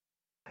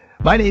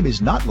My name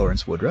is not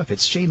Lawrence Woodruff,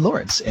 it's Shane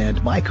Lawrence,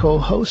 and my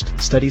co-host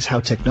studies how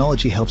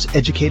technology helps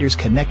educators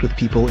connect with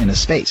people in a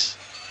space.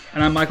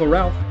 And I'm Michael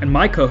Ralph, and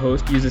my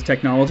co-host uses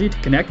technology to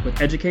connect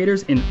with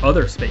educators in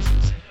other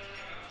spaces.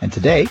 And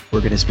today,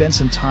 we're going to spend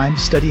some time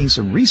studying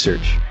some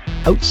research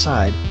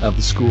outside of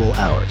the school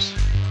hours.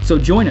 So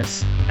join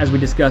us as we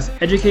discuss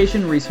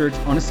education research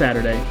on a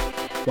Saturday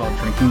while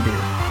drinking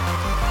beer.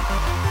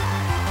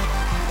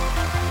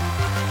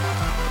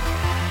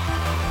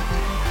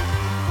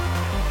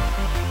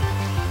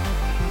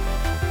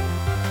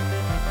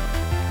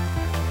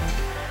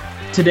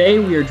 Today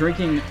we are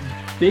drinking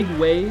Big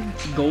Wave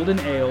Golden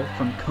Ale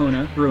from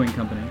Kona Brewing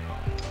Company.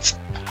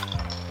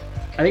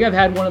 I think I've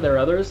had one of their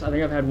others. I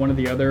think I've had one of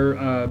the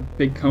other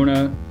big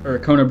Kona or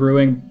Kona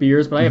Brewing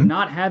beers, but I have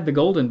not had the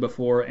Golden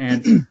before,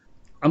 and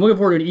I'm looking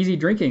forward to an easy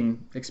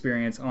drinking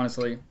experience,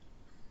 honestly.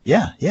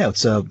 Yeah,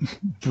 it's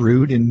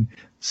brewed in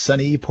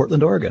sunny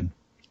Portland, Oregon.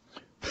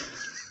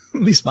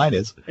 At least mine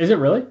is. Is it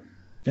really?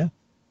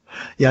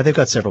 Yeah, they've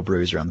got several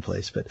breweries around the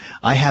place, but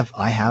I have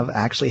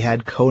actually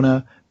had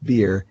Kona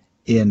beer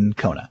in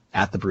Kona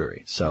at the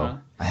brewery, so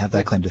I have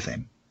that claim to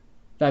fame.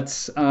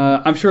 That's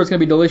I'm sure it's going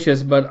to be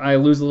delicious, but I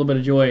lose a little bit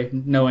of joy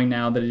knowing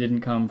now that it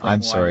didn't come from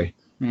Hawaii. Sorry.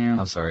 Yeah.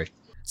 I'm sorry.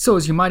 So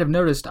as you might have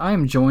noticed, I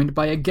am joined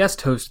by a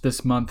guest host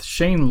this month.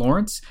 Shane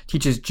Lawrence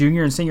teaches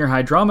junior and senior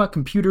high drama,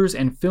 computers,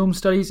 and film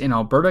studies in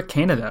Alberta,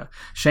 Canada.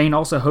 Shane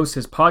also hosts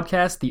his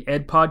podcast, The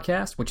Ed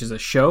Podcast, which is a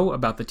show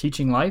about the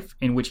teaching life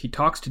in which he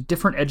talks to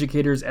different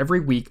educators every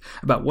week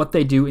about what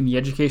they do in the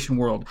education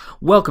world.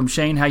 Welcome,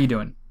 Shane. How you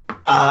doing?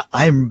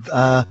 I'm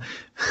the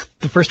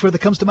first word that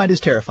comes to mind is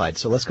terrified,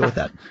 so let's go with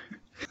that.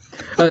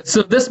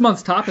 So this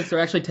month's topics are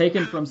actually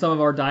taken from some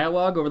of our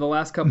dialogue over the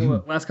last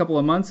couple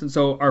of months, and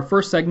so our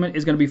first segment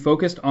is going to be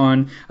focused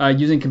on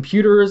using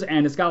computers,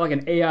 and it's got like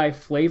an AI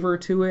flavor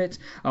to it,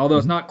 although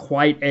it's not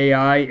quite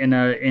AI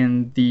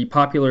in the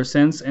popular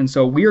sense. And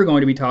so we are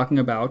going to be talking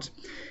about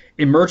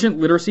emergent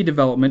literacy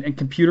development and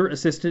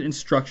computer-assisted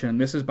instruction.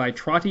 This is by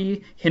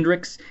Trotty,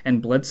 Hendricks,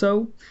 and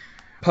Bledsoe,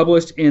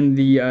 published in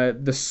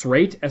the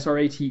SRATE,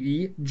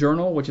 S-R-A-T-E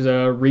journal, which is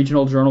a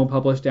regional journal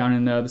published down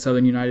in the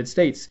southern United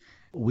States.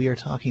 We are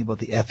talking about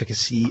the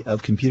efficacy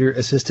of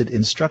computer-assisted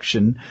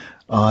instruction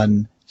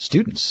on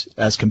students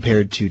as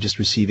compared to just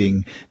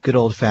receiving good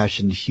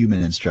old-fashioned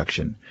human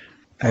instruction.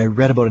 I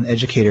read about an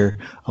educator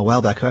a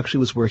while back who actually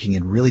was working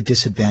in really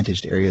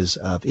disadvantaged areas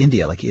of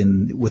India, like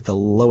with the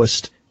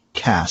lowest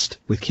caste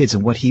with kids,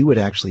 and what he would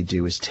actually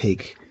do is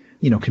take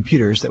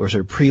computers that were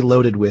sort of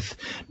preloaded with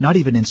not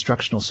even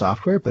instructional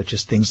software, but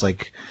just things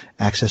like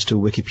access to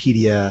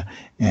Wikipedia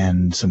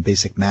and some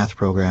basic math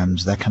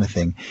programs, that kind of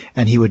thing.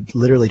 And he would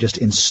literally just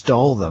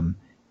install them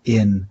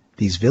in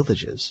these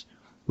villages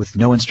with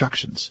no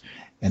instructions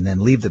and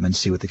then leave them and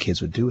see what the kids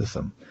would do with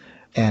them.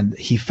 And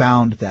he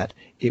found that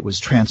it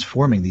was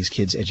transforming these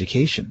kids'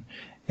 education.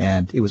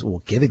 And it was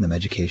giving them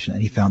education,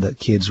 and he found that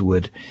kids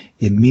would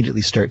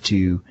immediately start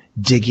to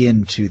dig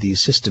into these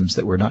systems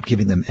that were not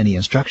giving them any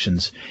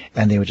instructions,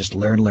 and they would just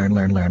learn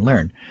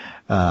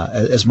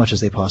as much as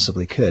they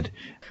possibly could.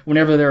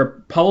 Whenever there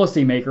are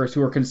policymakers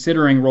who are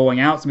considering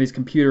rolling out some of these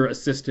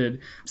computer-assisted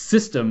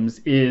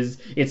systems, it's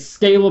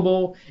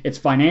scalable, it's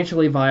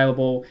financially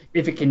viable.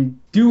 If it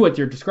can do what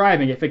you're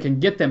describing, if it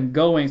can get them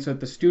going so that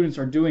the students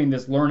are doing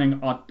this learning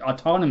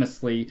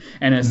autonomously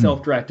and in a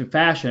self-directed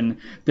fashion,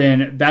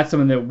 then that's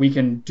something that we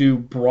can do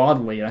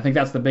broadly. And I think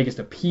that's the biggest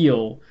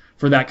appeal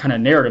for that kind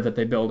of narrative that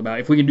they build about.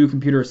 If we can do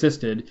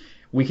computer-assisted,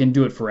 we can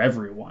do it for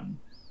everyone.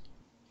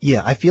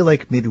 Yeah, I feel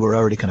like maybe we're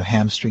already kind of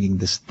hamstringing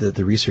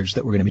the research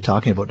that we're going to be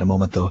talking about in a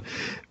moment, though,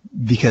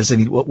 because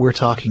what we're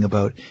talking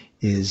about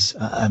is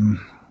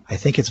I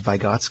think it's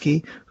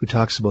Vygotsky who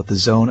talks about the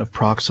zone of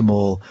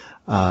proximal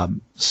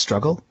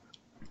struggle.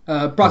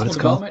 Proximal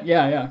development,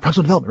 yeah.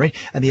 Proximal development, right?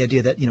 And the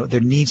idea that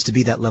there needs to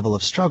be that level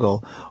of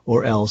struggle,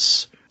 or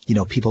else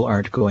people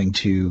aren't going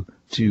to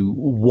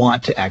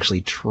want to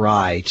actually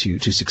try to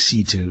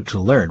succeed to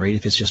learn, right?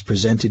 If it's just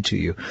presented to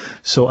you.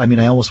 So,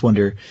 I almost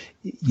wonder,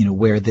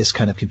 where this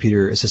kind of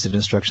computer-assisted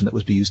instruction that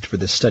was used for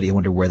this study, I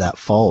wonder where that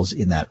falls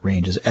in that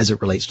range as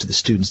it relates to the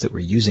students that were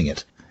using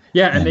it.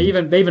 Yeah, and they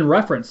even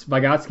reference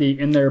Vygotsky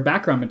in their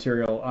background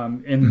material,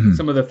 in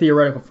some of the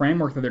theoretical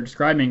framework that they're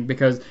describing,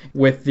 because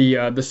with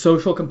the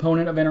social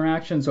component of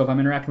interaction, so if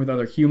I'm interacting with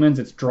other humans,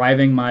 it's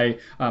driving my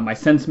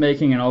sense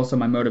making and also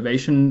my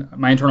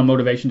internal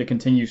motivation to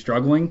continue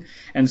struggling.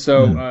 And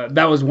so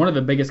that was one of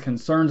the biggest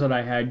concerns that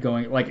I had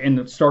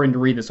starting to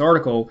read this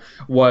article,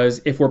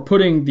 was if we're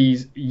putting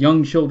these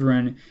young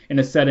children in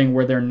a setting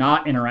where they're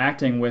not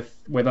interacting with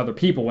other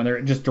people, when they're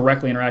just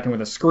directly interacting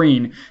with a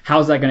screen,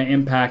 how's that going to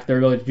impact their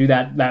ability to do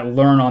that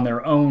learn on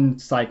their own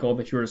cycle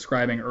that you were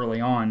describing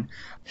early on?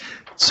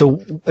 So,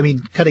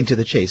 cutting to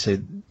the chase,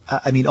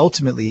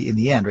 ultimately in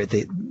the end,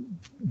 right,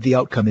 the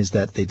outcome is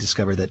that they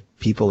discover that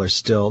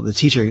the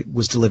teacher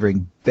was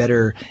delivering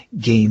better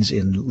gains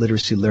in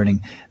literacy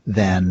learning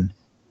than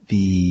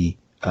the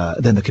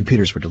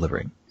computers were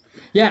delivering.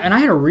 Yeah, and I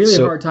had a really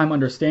So, hard time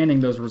understanding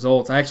those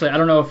results. I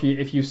don't know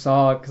if you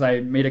saw because I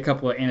made a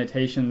couple of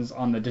annotations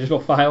on the digital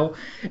file,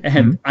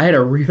 and mhm. I had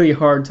a really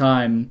hard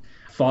time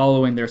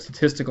following their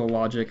statistical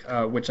logic,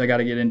 which I got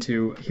to get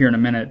into here in a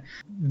minute.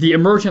 The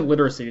emergent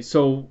literacy.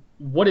 So,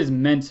 what is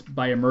meant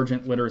by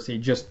emergent literacy?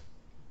 Just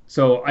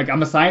so like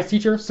I'm a science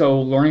teacher,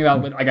 so learning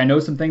about like I know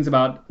some things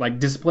about like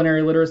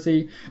disciplinary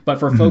literacy, but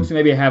for folks Mhm. who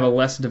maybe have a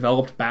less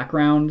developed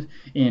background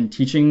in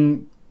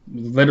teaching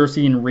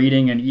literacy and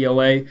reading and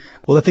ELA.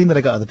 Well, the thing that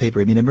I got out of the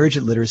paper, I mean,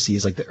 emergent literacy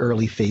is like the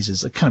early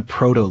phases, like kind of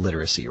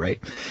proto-literacy, right?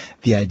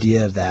 The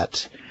idea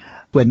that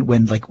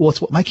when like, well,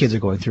 it's what my kids are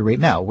going through right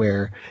now,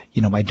 where,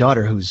 my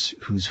daughter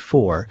who's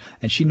 4,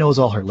 and she knows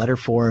all her letter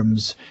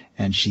forms,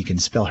 and she can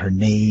spell her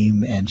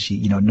name, and she,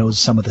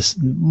 knows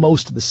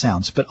most of the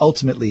sounds, but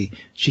ultimately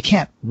she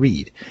can't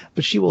read,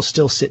 but she will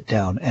still sit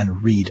down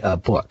and read a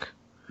book.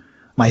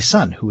 My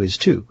son, who is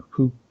 2,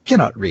 who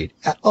cannot read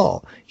at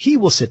all, he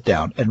will sit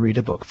down and read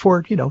a book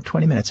for,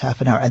 20 minutes,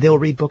 half an hour, and they'll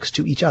read books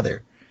to each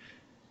other,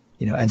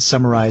 and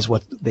summarize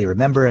what they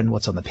remember and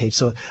what's on the page.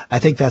 So I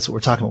think that's what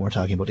we're talking about when we're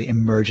talking about the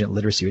emergent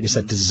literacy. It's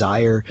that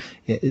desire,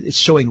 it's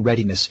showing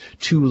readiness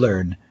to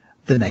learn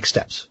the next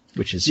steps,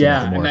 which is, the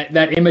Yeah, and more.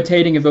 that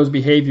imitating of those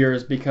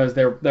behaviors because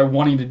they're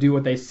wanting to do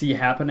what they see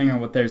happening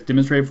and what there's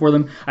demonstrated for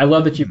them. I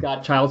love that you've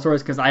got child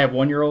stories because I have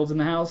 1-year-olds in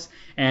the house,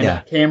 and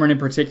Yeah. Cameron in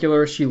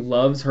particular, she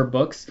loves her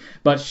books,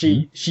 but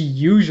Mhm. she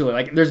usually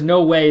like there's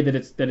no way that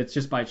it's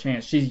just by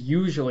chance. She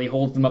usually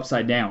holds them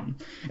upside down.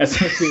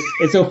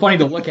 It's so funny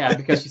to look at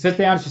because she sits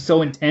down, she's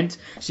so intent,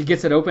 she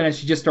gets it open and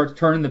she just starts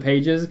turning the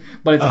pages,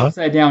 but it's Uh-huh.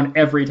 upside down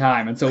every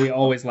time, and so we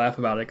always laugh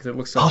about it because it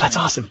looks so Oh, funny. that's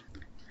awesome.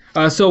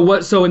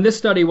 So in this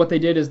study, what they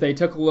did is they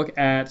took a look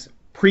at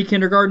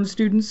pre-kindergarten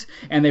students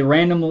and they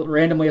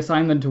randomly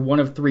assigned them to one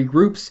of 3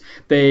 groups.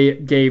 They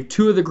gave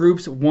 2 of the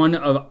groups one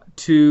of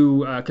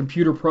 2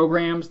 computer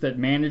programs that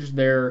managed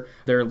their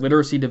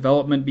literacy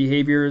development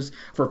behaviors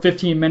for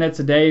 15 minutes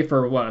a day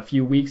for a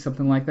few weeks,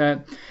 something like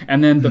that.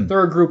 And then the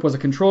third group was a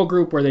control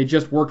group where they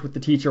just worked with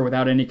the teacher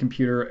without any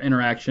computer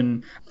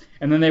interaction.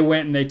 And then they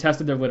went and they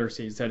tested their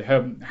literacy, said,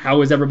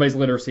 how is everybody's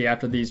literacy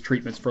after these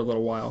treatments for a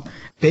little while?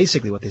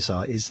 Basically what they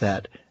saw is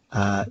that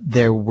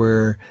there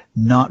were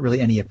not really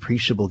any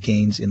appreciable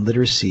gains in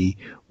literacy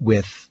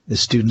with the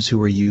students who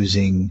were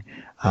using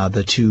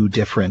the 2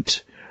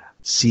 different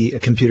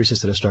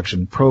computer-assisted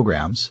instruction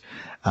programs,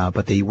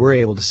 but they were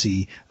able to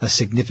see a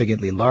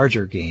significantly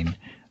larger gain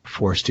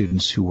for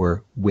students who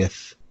were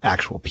with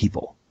actual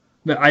people.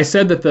 I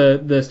said that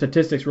the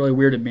statistics really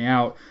weirded me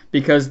out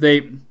because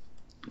they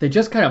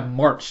just kind of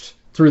marched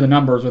through the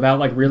numbers without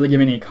like really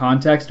giving any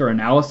context or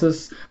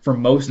analysis for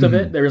most of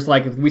it. They're just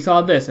like, we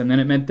saw this and then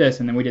it meant this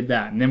and then we did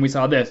that and then we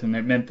saw this and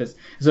it meant this.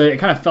 So it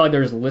kind of felt like they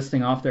were just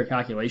listing off their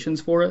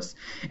calculations for us.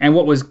 And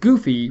what was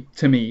goofy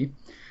to me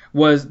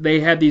was they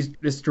had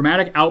this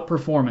dramatic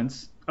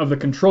outperformance of the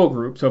control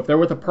group. So if they're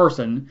with a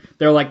person,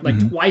 they're like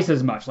twice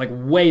as much, like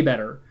way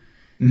better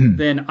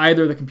than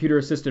either of the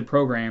computer-assisted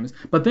programs.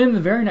 But then in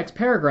the very next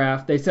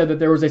paragraph, they said that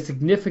there was a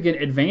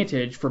significant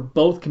advantage for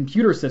both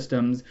computer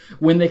systems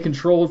when they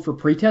controlled for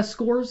pretest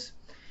scores.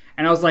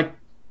 And I was like,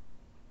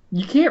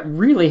 you can't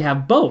really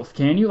have both,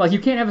 can you? Like, you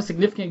can't have a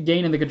significant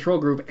gain in the control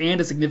group and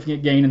a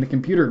significant gain in the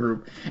computer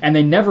group. And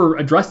they never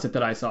addressed it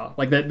that I saw.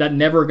 Like, that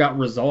never got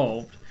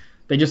resolved.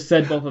 They just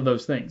said both of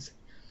those things.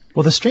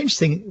 Well, the strange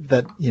thing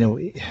that,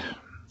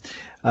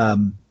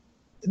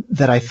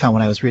 that I found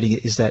when I was reading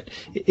it is that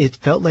it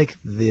felt like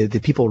the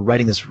people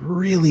writing this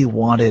really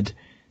wanted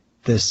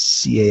the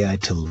CAI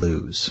to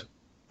lose.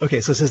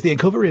 Okay, so it says the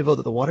Ankova revealed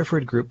that the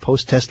Waterford group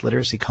post-test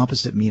literacy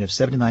composite mean of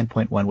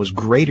 79.1 was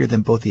greater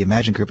than both the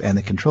Imagine group and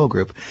the control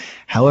group.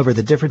 However,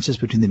 the differences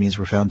between the means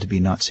were found to be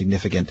not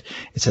significant,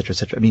 et cetera, et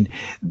cetera. I mean,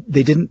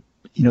 they didn't,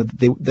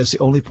 that's the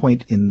only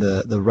point in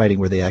the writing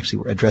where they actually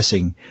were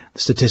addressing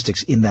the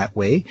statistics in that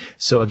way.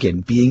 So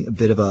again, being a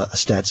bit of a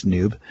stats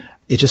noob,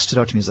 it just stood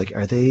out to me as like,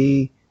 are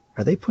they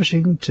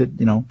pushing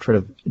to, sort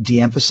of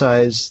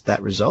de-emphasize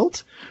that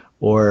result,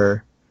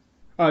 or?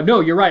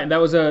 No, you're right.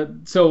 That was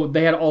so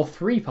they had all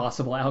 3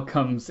 possible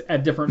outcomes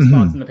at different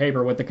spots in the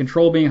paper, with the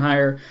control being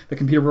higher, the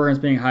computer programs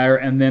being higher,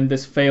 and then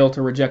this fail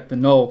to reject the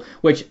null,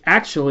 which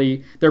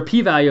actually their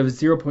p-value of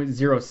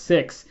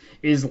 0.06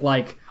 is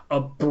like a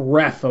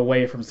breath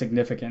away from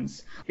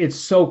significance. It's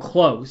so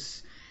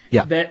close.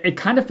 Yeah. That it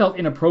kind of felt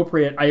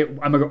inappropriate.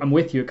 I'm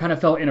with you. It kind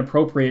of felt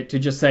inappropriate to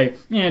just say,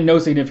 no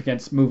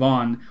significance, move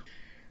on.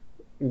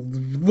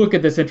 Look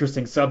at this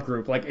interesting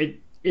subgroup. Like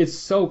it's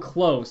so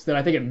close that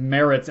I think it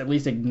merits at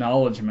least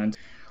acknowledgement.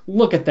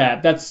 Look at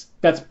that.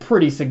 That's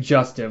pretty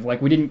suggestive.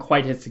 Like we didn't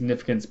quite hit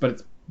significance, but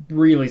it's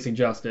really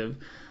suggestive.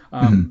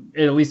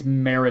 It at least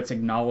merits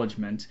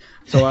acknowledgement.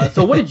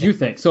 So what did you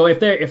think? So if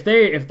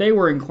they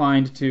were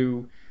inclined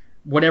to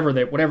whatever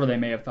they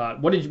may have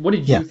thought, what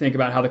did you think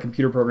about how the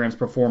computer programs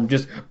performed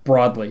just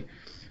broadly?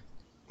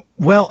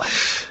 Well,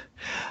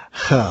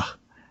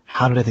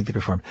 how did I think they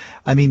performed?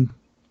 I mean,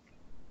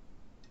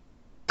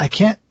 I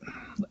can't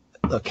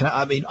look.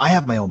 I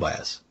have my own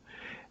bias.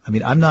 I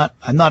mean, I'm not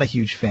a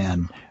huge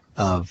fan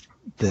of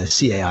the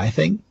CAI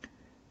thing.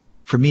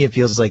 for me, it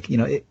feels like,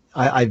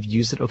 I've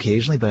used it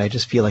occasionally, but I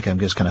just feel like I'm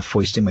just kind of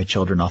foisting my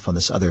children off on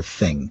this other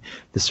thing,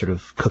 this sort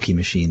of cookie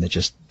machine that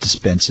just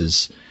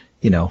dispenses,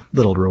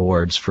 little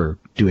rewards for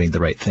doing the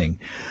right thing.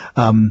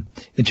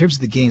 In terms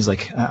of the gains,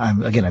 like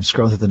I'm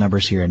scrolling through the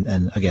numbers here,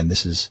 and again,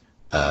 this is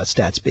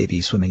stats baby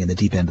swimming in the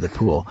deep end of the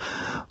pool.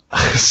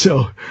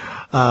 So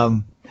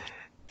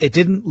it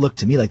didn't look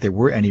to me like there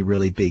were any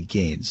really big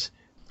gains.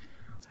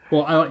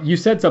 Well, you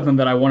said something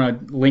that I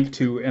want to link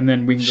to, and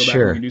then we can go back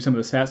and we can do some of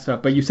the stat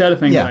stuff. But you said a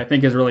thing that I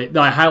think is that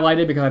I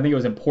highlighted because I think it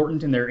was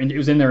important it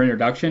was in their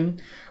introduction.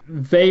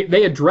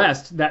 They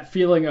addressed that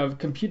feeling of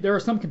there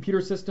are some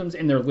computer systems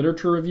in their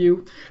literature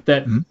review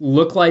that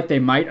look like they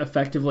might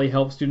effectively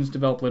help students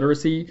develop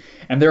literacy,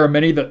 and there are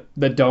many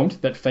that don't,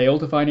 that fail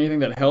to find anything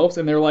that helps.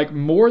 And they're like,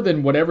 more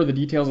than whatever the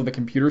details of the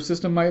computer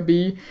system might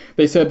be,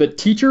 they said that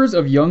teachers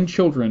of young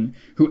children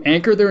who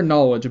anchor their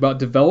knowledge about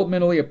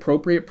developmentally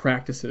appropriate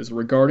practices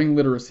regarding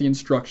literacy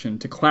instruction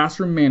to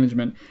classroom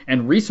management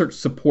and research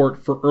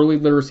support for early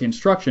literacy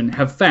instruction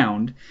have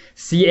found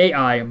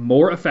CAI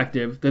more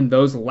effective than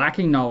those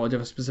lacking knowledge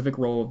of a specific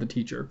role of the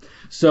teacher.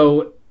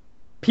 So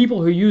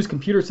people who use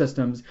computer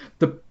systems,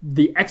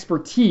 the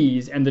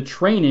expertise and the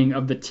training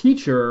of the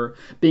teacher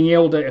being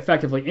able to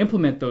effectively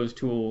implement those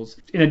tools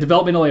in a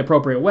developmentally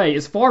appropriate way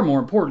is far more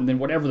important than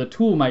whatever the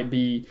tool might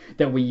be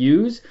that we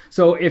use.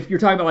 So if you're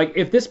talking about, like,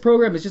 if this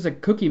program is just a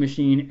cookie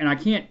machine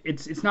and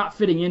it's not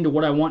fitting into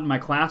what I want in my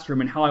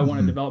classroom and how I want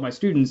to develop my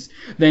students,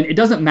 then it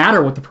doesn't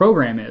matter what the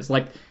program is.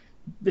 Like,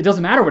 it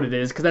doesn't matter what it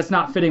is because that's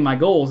not fitting my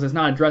goals. It's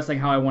not addressing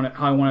how I want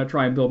to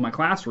try and build my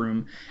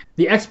classroom.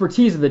 The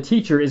expertise of the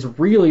teacher is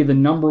really the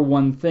number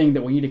one thing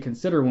that we need to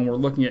consider when we're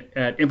looking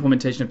at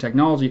implementation of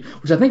technology,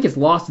 which I think is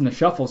lost in the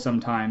shuffle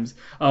sometimes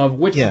of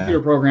which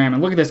computer program,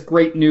 and look at this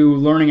great new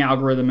learning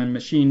algorithm and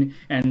machine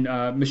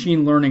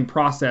learning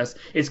process.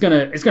 It's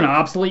gonna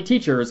obsolete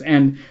teachers,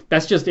 and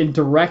that's just in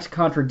direct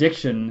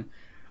contradiction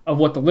of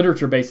what the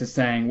literature base is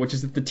saying, which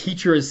is that the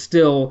teacher is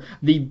still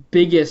the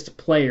biggest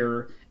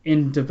player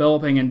in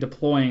developing and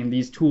deploying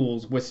these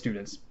tools with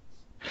students.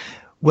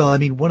 Well, I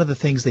mean, one of the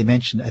things they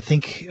mentioned, I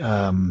think,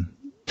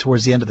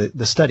 towards the end of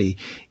the study,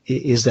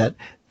 is that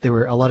there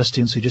were a lot of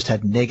students who just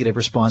had negative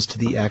response to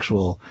the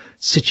actual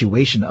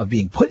situation of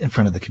being put in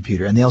front of the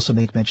computer. And they also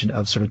made mention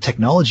of sort of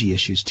technology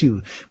issues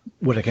too,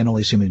 what I can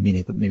only assume is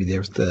meaning that maybe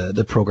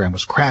the program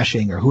was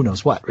crashing or who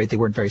knows what, right? They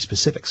weren't very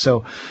specific.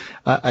 So,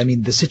 I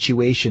mean, the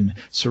situation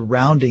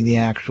surrounding the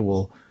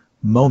actual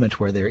moment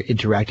where they're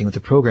interacting with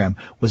the program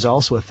was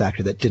also a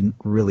factor that didn't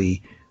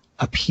really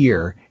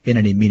appear in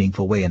any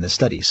meaningful way in the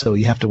study. So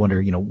you have to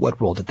wonder,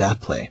 what role did that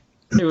play?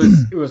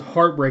 It was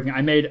heartbreaking.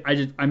 I made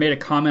a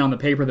comment on the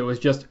paper that was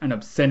just an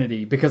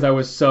obscenity because I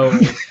was so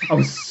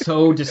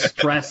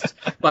distressed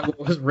by what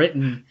was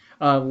written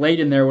late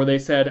in there, where they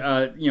said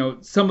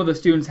some of the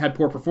students had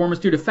poor performance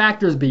due to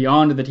factors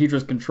beyond the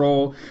teacher's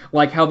control,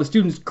 like how the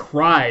students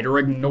cried or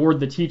ignored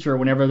the teacher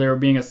whenever they were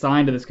being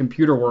assigned to this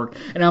computer work.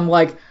 And I'm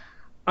like,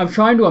 I'm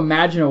trying to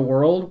imagine a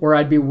world where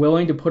I'd be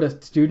willing to put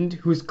a student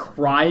who's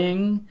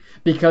crying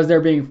because they're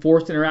being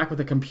forced to interact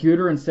with a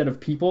computer instead of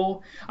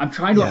people. I'm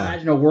trying to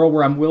imagine a world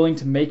where I'm willing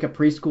to make a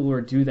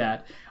preschooler do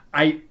that.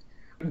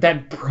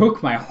 That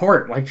broke my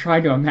heart, like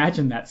trying to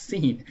imagine that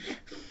scene.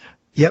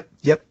 Yep.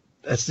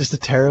 That's just a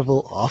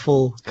terrible,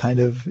 awful kind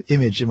of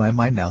image in my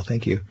mind now.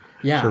 Thank you.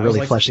 Yeah, for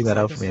really fleshing that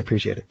out for me. I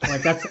appreciate it.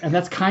 Like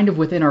that's kind of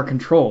within our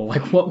control.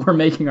 Like what we're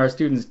making our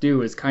students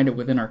do is kind of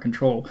within our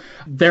control.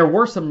 There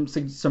were some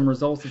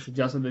results that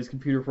suggested these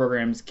computer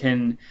programs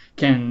can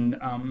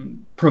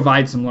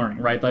provide some learning,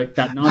 right? Like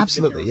that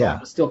absolutely,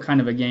 is still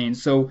kind of a gain.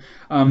 So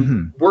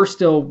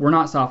we're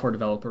not software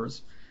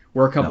developers.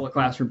 We're a couple of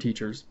classroom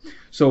teachers.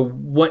 So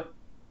what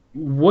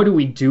do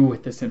we do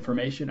with this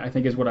information? I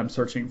think is what I'm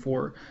searching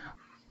for.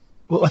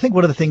 Well, I think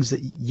one of the things that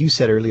you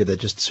said earlier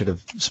that just sort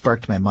of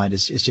sparked my mind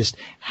is just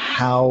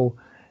how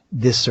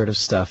this sort of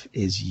stuff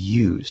is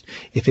used.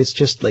 If it's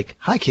just like,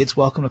 hi kids,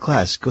 welcome to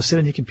class, go sit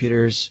on your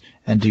computers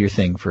and do your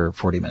thing for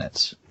 40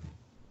 minutes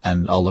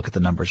and I'll look at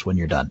the numbers when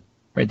you're done,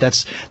 right?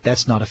 That's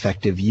not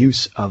effective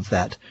use of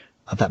that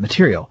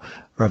material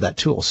or of that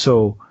tool.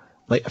 So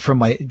like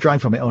drawing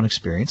from my own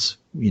experience,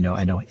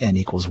 I know n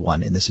equals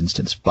 1 in this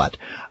instance, but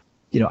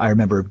I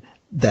remember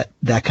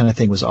that kind of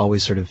thing was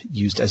always sort of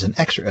used as an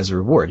extra, as a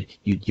reward.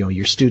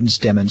 Your students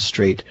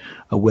demonstrate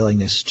a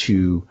willingness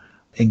to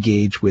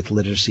engage with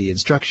literacy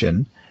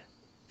instruction,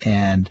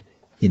 and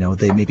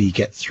they maybe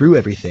get through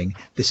everything.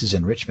 This is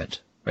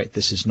enrichment, right?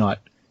 This is not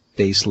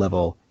base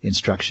level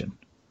instruction.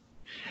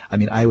 I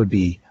mean, I'd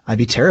be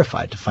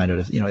terrified to find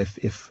out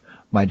if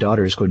my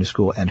daughter is going to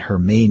school and her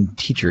main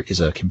teacher is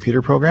a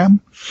computer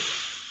program,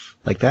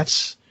 like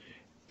that's.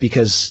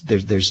 Because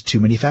there's too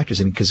many factors.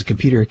 I mean, because a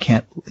computer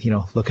can't,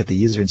 look at the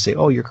user and say,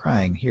 oh, you're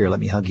crying. Here, let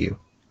me hug you.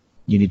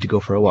 You need to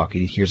go for a walk.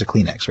 Here's a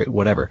Kleenex, right?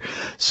 Whatever.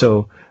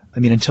 So, I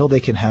mean, until they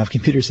can have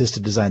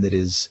computer-assisted design that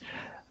is,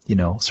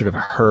 sort of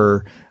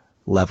her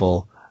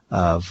level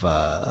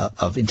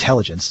of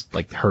intelligence,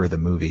 like Her, the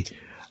movie,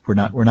 we're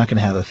not going to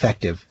have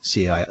effective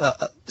CAI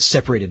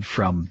separated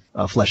from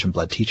flesh and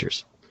blood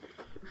teachers.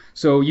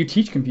 So you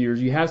teach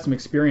computers, you have some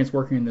experience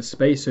working in this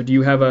space. So do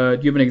you have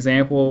an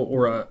example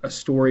or a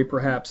story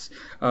perhaps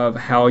of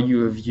how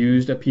you have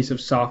used a piece of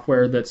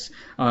software that's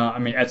I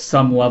mean at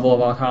some level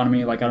of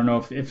autonomy? Like I don't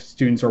know if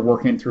students are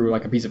working through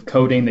like a piece of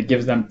coding that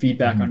gives them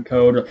feedback on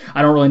code.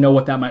 I don't really know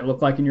what that might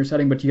look like in your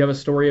setting, but do you have a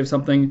story of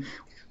something?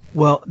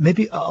 Well,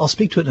 maybe I'll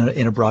speak to it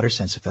in a broader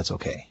sense, if that's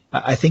okay.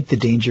 I think the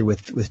danger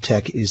with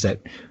tech is that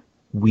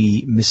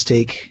we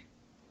mistake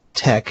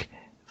tech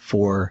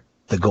for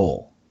the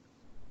goal,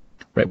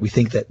 right? We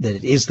think that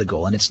it is the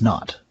goal, and it's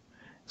not.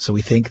 So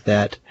we think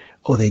that,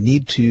 oh, they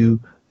need to,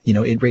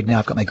 right now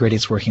I've got my grade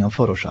 8s working on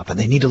Photoshop, and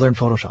they need to learn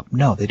Photoshop.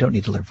 No, they don't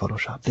need to learn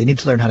Photoshop. They need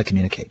to learn how to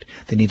communicate.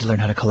 They need to learn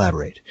how to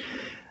collaborate.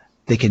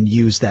 They can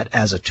use that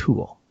as a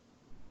tool,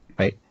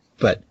 right?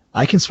 But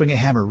I can swing a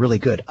hammer really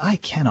good. I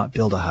cannot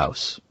build a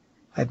house.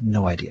 I have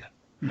no idea.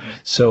 Mm-hmm.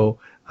 So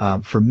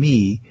for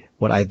me,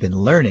 what I've been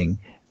learning,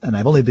 and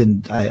I've only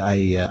been,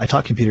 I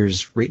taught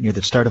computers right near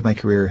the start of my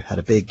career, had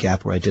a big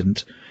gap where I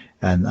didn't,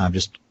 and I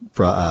just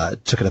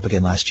took it up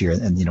again last year,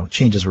 and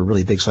changes were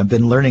really big. So I've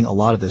been learning a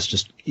lot of this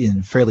just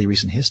in fairly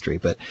recent history,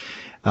 but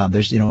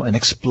there's, an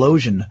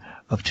explosion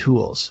of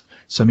tools.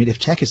 So, I mean, if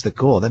tech is the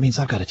goal, that means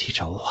I've got to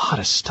teach a lot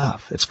of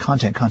stuff. It's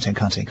content,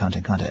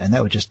 and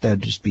that would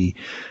just be,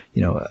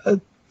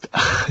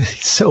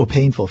 it's so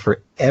painful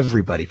for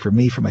everybody, for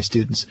me, for my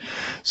students.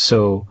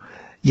 So,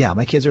 yeah,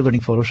 my kids are learning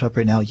Photoshop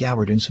right now. Yeah,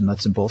 we're doing some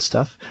nuts and bolts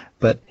stuff.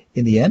 But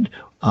in the end,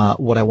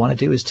 what I want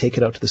to do is take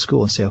it out to the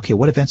school and say, okay,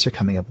 what events are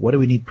coming up? What do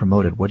we need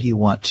promoted? What do you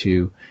want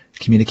to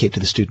communicate to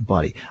the student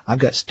body? I've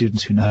got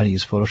students who know how to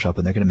use Photoshop,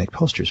 and they're going to make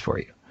posters for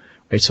you,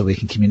 right? So we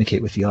can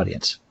communicate with the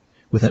audience,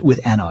 with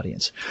an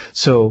audience.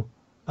 So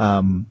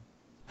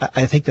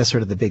I think that's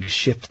sort of the big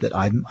shift that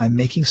I'm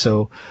making.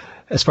 So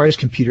as far as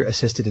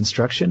computer-assisted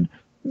instruction,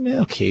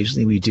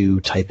 occasionally we do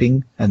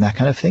typing and that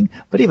kind of thing,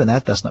 but even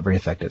that's not very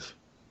effective,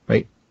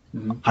 right?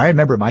 Mm-hmm. I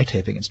remember my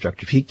typing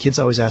instructor. Kids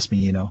always ask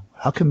me,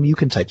 how come you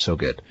can type so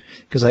good?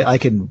 Because I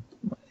can,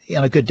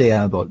 on a good day,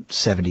 I'm about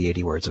 70,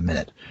 80 words a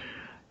minute,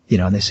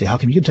 and they say, how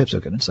come you can type so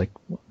good? And it's like,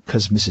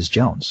 because Mrs.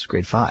 Jones,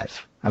 grade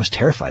 5, I was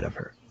terrified of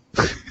her.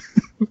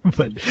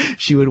 But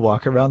she would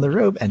walk around the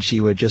room and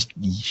she would just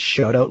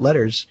shout out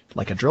letters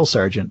like a drill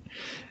sergeant,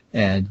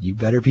 and you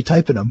better be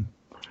typing them.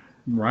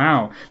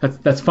 Wow,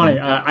 that's funny.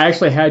 I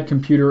actually had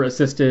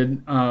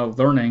computer-assisted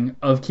learning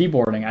of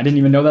keyboarding. I didn't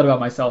even know that about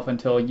myself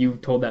until you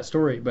told that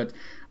story. But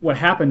what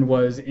happened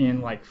was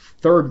in like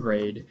third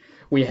grade,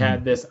 we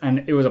had this,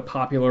 and it was a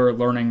popular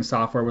learning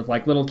software with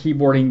like little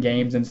keyboarding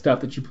games and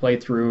stuff that you play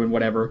through and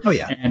whatever. Oh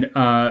yeah. And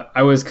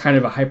I was kind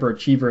of a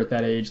hyperachiever at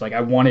that age. Like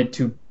I wanted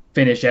to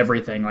finish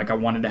everything. Like I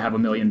wanted to have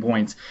 1,000,000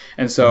 points.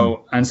 And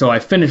so I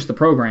finished the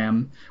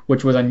program,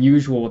 which was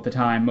unusual at the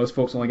time. Most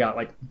folks only got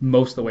like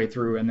most of the way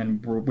through, and then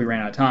we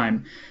ran out of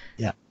time.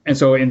 Yeah. And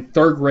so in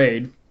third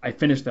grade, I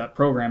finished that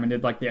program and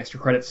did like the extra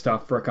credit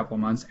stuff for a couple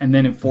of months. And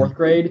then in fourth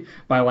grade,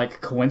 by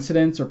like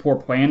coincidence or poor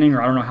planning,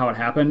 or I don't know how it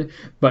happened,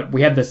 but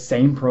we had the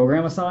same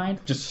program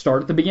assigned. Just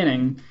start at the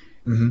beginning.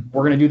 Mm-hmm.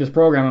 We're going to do this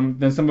program. And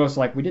then some of us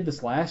were like, we did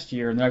this last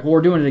year. And they're like, well,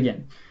 we're doing it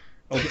again.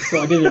 Okay,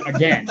 so I did it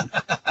again,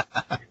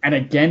 and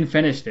again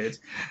finished it,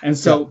 and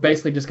so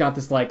basically just got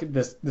this like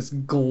this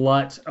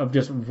glut of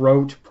just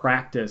rote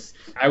practice.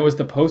 I was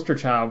the poster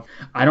child.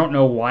 I don't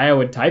know why I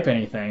would type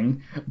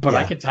anything, but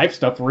I could type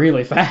stuff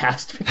really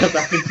fast because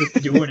I've been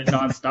just doing it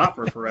nonstop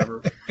for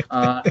forever,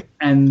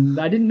 and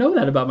I didn't know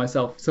that about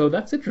myself. So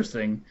that's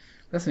interesting.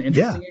 That's an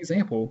interesting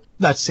example.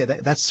 That's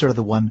sort of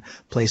the one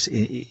place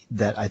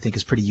that I think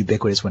is pretty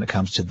ubiquitous when it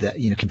comes to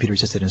the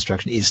computer-assisted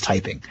instruction is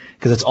typing,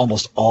 because it's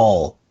almost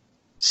all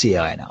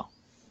CAI now.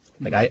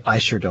 Like I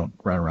sure don't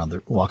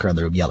walk around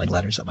the room yelling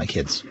letters at my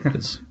kids.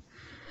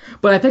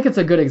 But I think it's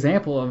a good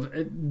example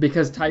of,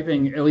 because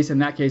typing, at least in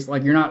that case,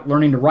 like you're not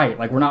learning to write.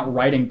 Like we're not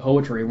writing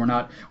poetry. We're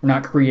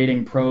not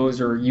creating prose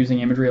or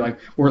using imagery. Like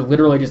we're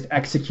literally just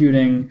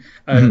executing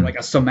like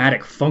a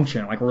somatic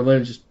function. Like we're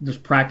literally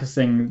just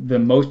practicing the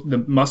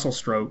muscle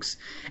strokes,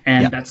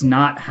 and that's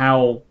not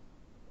how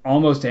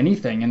almost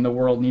anything in the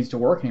world needs to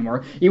work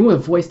anymore. Even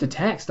with voice to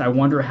text, I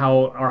wonder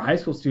how our high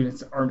school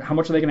students how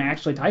much are they going to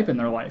actually type in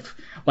their life?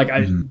 Like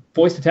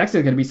voice to text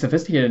is going to be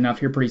sophisticated enough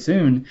here pretty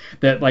soon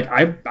that like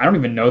I don't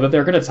even know that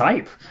they're going to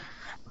type.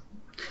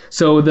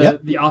 So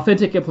the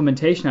authentic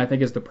implementation, I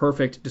think, is the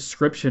perfect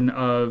description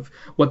of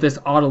what this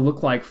ought to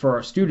look like for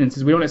our students.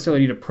 Is we don't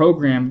necessarily need a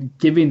program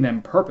giving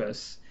them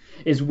purpose.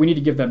 Is we need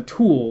to give them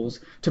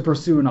tools to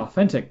pursue an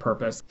authentic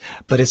purpose.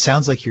 But it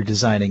sounds like you're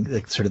designing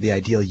sort of the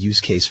ideal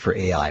use case for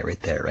AI right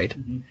there, right?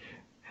 Mm-hmm.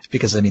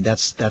 Because I mean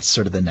that's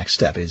sort of the next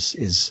step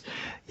is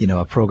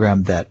a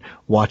program that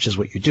watches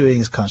what you're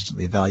doing, is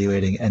constantly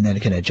evaluating, and then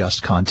it can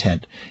adjust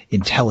content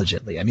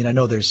intelligently. I mean, I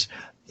know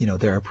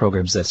there are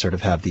programs that sort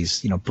of have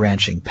these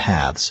branching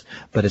paths,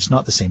 but it's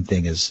not the same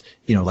thing as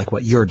like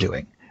what you're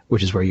doing,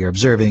 which is where you're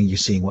observing, you're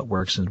seeing what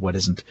works and what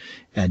isn't,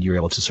 and you're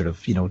able to sort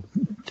of,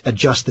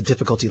 adjust the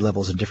difficulty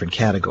levels in different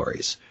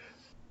categories.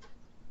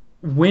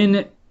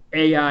 When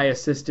AI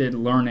assisted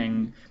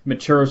learning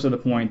matures to the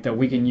point that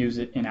we can use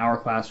it in our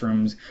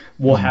classrooms,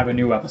 we'll have a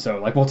new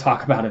episode. Like we'll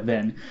talk about it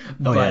then.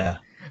 Oh, yeah.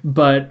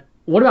 But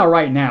what about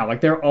right now?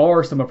 Like there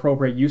are some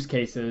appropriate use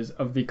cases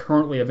of the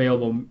currently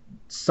available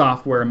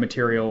software and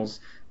materials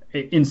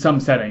in some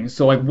settings.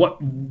 So like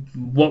what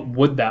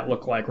would that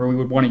look like, or we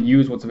would want to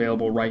use what's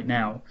available right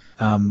now?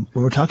 When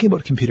we're talking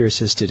about computer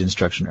assisted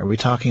instruction, are we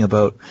talking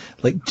about,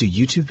 like, do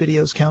YouTube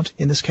videos count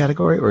in this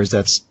category, or is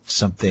that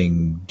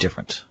something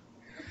different?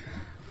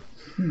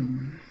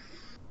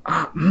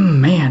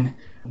 Man,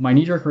 my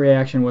knee-jerk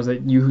reaction was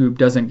that YouTube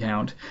doesn't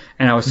count,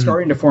 and I was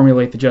starting to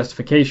formulate the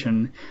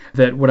justification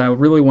that what I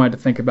really wanted to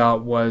think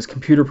about was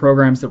computer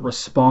programs that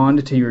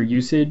respond to your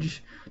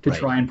usage to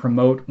try and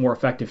promote more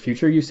effective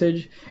future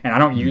usage. And I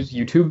don't use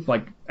YouTube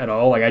like at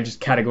all. Like I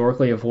just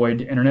categorically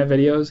avoid internet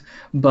videos.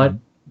 But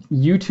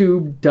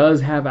YouTube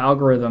does have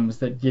algorithms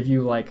that give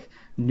you like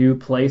new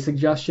play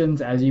suggestions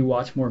as you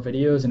watch more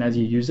videos and as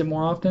you use it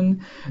more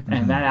often.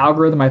 And that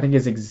algorithm, I think,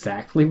 is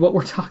exactly what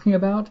we're talking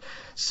about.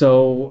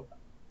 So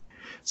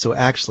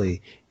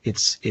actually,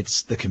 it's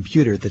the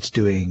computer that's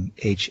doing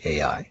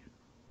HAI,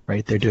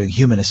 right? They're doing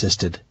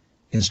human-assisted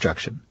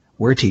instruction.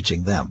 We're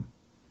teaching them.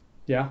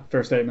 Yeah,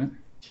 fair statement.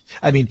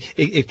 I mean,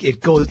 it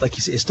goes, like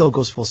you say, it still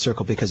goes full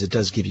circle because it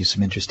does give you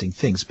some interesting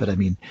things. But I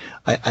mean,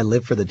 I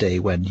live for the day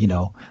when,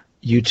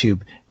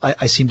 YouTube,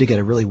 I seem to get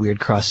a really weird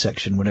cross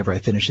section whenever I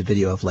finish a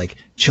video of like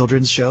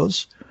children's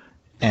shows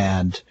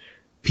and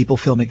people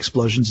filming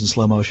explosions in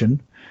slow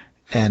motion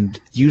and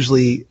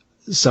usually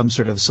some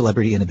sort of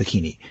celebrity in a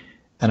bikini.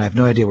 And I have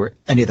no idea where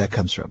any of that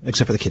comes from,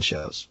 except for the kid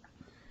shows.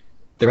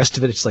 The rest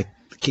of it, it's like,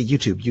 okay,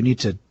 YouTube, you need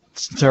to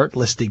start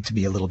listening to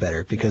me a little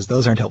better because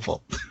those aren't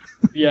helpful.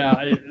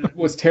 Yeah,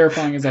 what's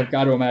terrifying is I've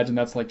got to imagine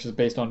that's like just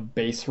based on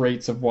base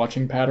rates of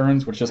watching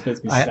patterns, which just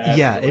makes me sad.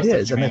 Yeah, it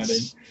is. And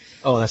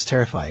that's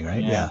terrifying,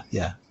 right?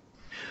 Yeah.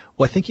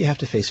 Well, I think you have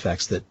to face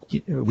facts that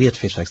we have to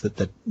face facts that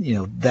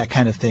that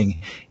kind of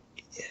thing.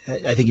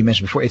 I think you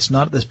mentioned before, it's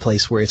not at this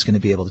place where it's going to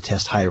be able to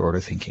test higher order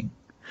thinking.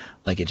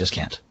 Like it just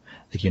can't.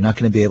 Like you're not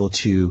going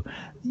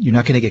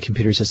to get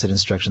computer assisted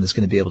instruction that's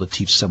going to be able to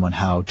teach someone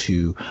how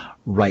to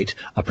write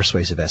a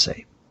persuasive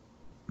essay.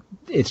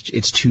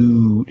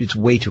 It's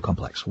way too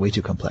complex.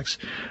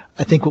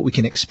 I think what we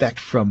can expect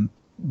from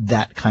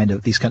this kind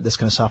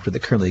of software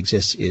that currently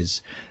exists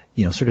is,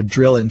 sort of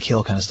drill and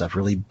kill kind of stuff,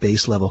 really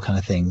base level kind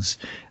of things.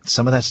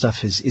 Some of that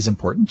stuff is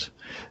important.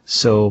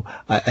 So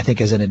I think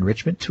as an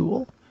enrichment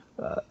tool,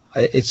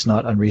 it's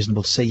not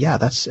unreasonable to say, yeah,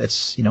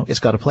 it's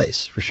got a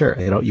place for sure.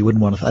 You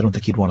wouldn't want to. I don't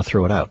think you'd want to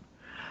throw it out.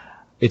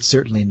 It's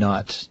certainly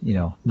not in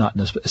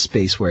a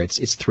space where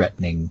it's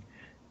threatening,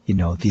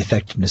 the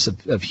effectiveness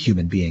of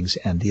human beings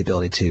and the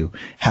ability to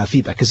have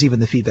feedback. Because even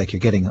the feedback you're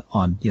getting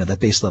on, that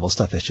base level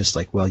stuff is just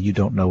like, well, you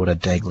don't know what a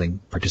dangling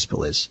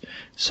participle is.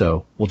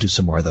 So we'll do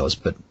some more of those.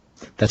 But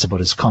that's about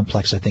as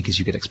complex, I think, as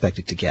you could expect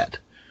it to get.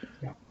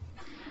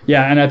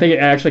 Yeah, and I think it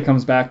actually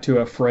comes back to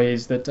a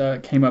phrase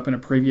that came up in a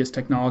previous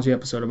technology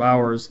episode of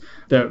ours,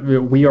 that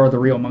we are the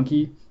real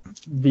monkey.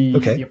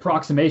 The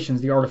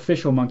approximations, the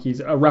artificial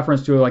monkeys, a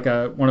reference to like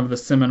one of the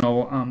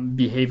seminal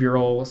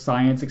behavioral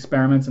science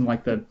experiments in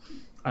like a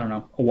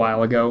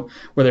while ago,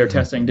 where they were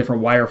testing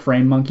different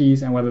wireframe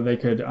monkeys and whether they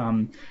could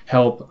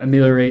help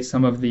ameliorate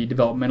some of the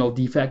developmental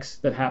defects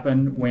that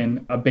happen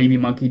when a baby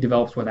monkey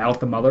develops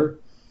without the mother.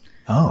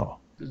 Oh.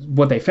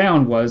 What they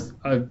found was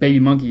a baby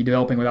monkey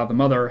developing without the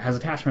mother has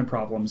attachment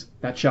problems.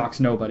 That shocks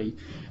nobody.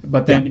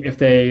 But then if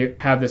they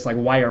have this like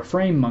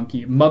wireframe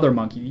monkey, mother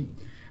monkey,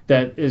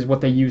 that is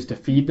what they use to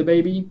feed the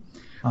baby,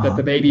 that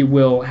the baby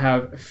will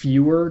have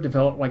fewer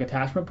develop like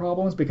attachment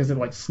problems because it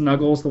like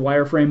snuggles the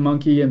wireframe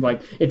monkey and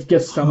like it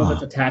gets some of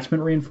its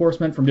attachment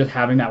reinforcement from just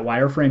having that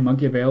wireframe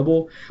monkey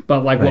available.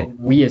 But like what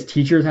we as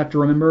teachers have to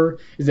remember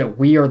is that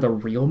we are the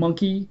real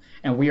monkey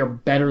and we are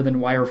better than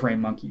wireframe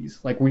monkeys.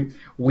 Like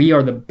we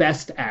are the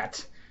best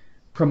at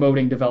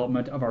promoting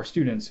development of our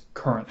students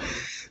currently.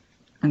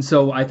 And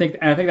so I think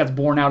that's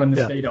borne out in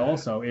this data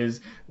also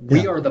is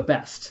we are the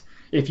best.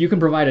 If you can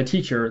provide a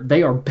teacher,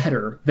 they are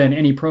better than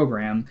any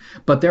program.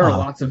 But there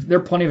are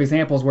plenty of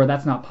examples where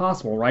that's not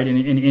possible, right?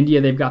 In India,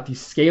 they've got these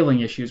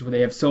scaling issues where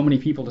they have so many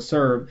people to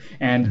serve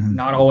and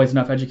not always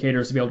enough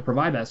educators to be able to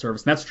provide that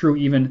service. And that's true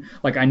even,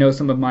 like I know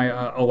some of my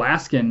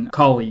Alaskan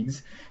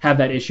colleagues have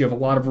that issue of a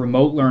lot of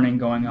remote learning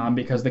going on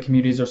because the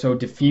communities are so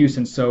diffuse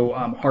and so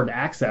hard to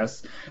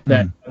access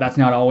that that's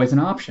not always an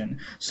option.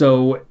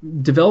 So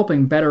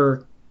developing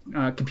better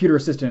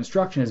computer-assisted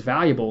instruction is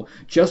valuable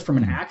just from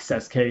an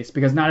access case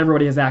because not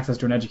everybody has access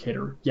to an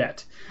educator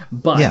yet.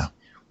 But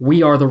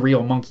we are the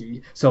real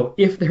monkey. So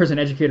if there's an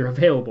educator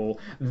available,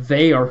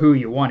 they are who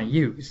you want to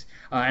use.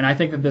 And I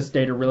think that this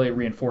data really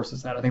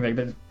reinforces that. I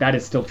think that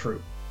is still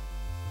true.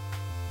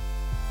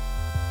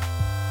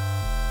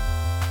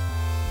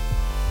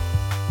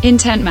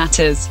 Intent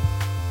matters.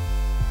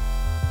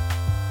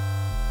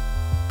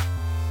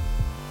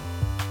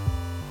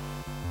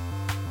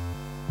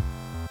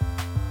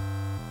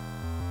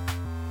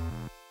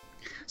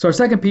 So our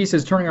second piece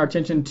is turning our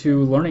attention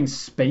to learning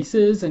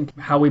spaces and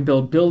how we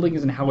build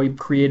buildings and how we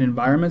create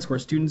environments where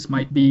students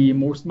might be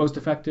most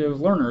effective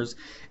learners.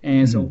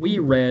 And so we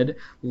read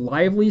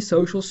Lively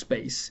Social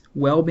Space,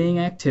 Wellbeing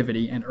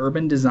Activity, and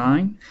Urban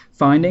Design,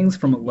 Findings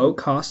from a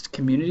Low-Cost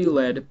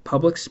Community-Led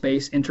Public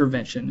Space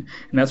Intervention.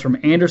 And that's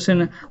from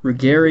Anderson,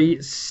 Ruggieri,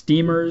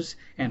 Steemers,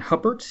 and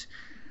Huppert.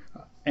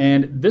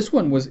 And this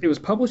one was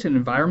published in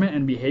Environment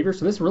and Behavior,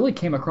 so this really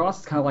came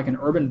across as kind of like an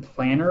urban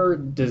planner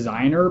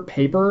designer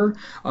paper.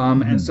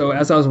 And so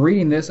as I was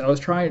reading this, I was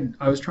trying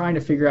to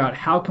figure out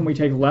how can we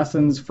take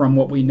lessons from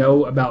what we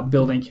know about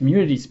building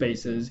community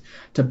spaces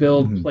to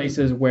build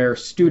places where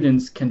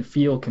students can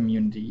feel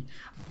community.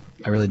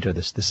 I really enjoyed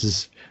this.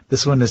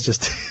 This one is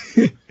just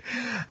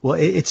well,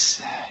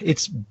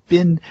 it's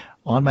been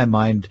on my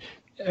mind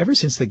ever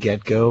since the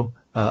get-go.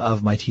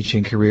 Of my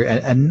teaching career,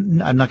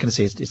 and I'm not going to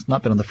say it's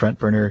not been on the front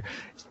burner,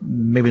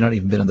 maybe not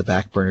even been on the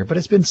back burner, but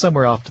it's been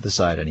somewhere off to the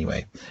side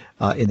anyway,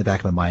 in the back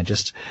of my mind,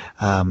 just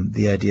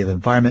the idea of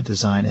environment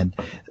design. And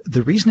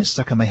the reason it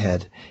stuck in my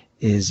head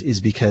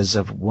is because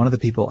of one of the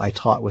people I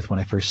taught with when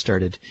I first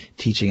started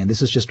teaching. And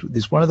this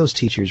is one of those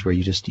teachers where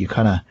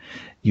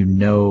you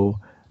know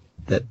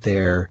that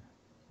they're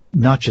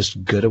not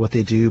just good at what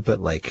they do, but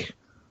like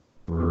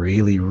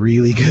really,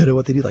 really good at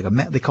what they do. Like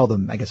they call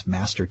them, I guess,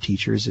 master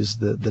teachers is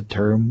the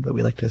term that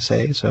we like to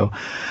say. So,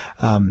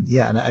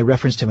 and I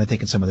referenced him, I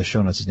think, in some of the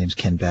show notes. His name's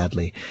Ken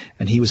Badley,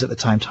 and he was at the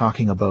time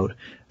talking about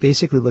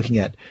basically looking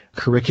at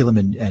curriculum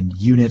and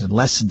unit and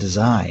lesson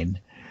design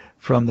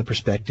from the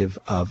perspective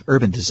of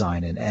urban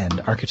design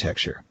and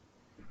architecture.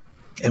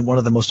 And one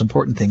of the most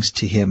important things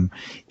to him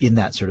in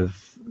that sort of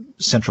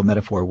central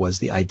metaphor was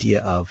the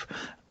idea of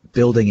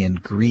building in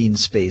green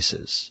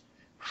spaces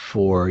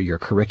for your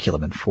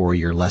curriculum and for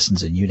your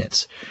lessons and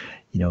units,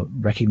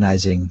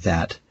 recognizing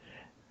that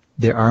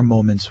there are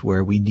moments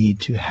where we need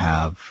to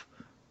have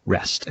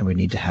rest and we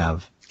need to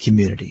have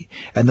community.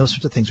 And those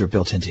sorts of things were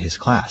built into his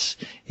class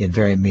in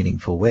very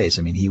meaningful ways.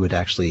 I mean, he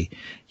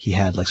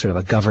had like sort of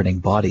a governing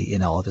body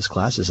in all of his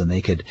classes, and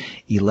they could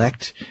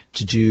elect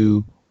to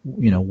do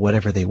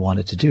whatever they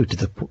wanted to do to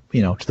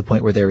the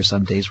point where there were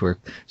some days where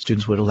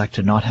students would elect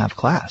to not have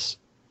class.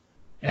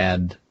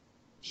 And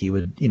he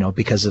would,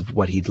 because of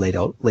what he'd laid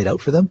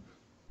out for them,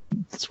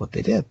 that's what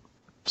they did.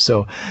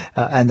 So,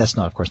 and that's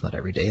not, of course, not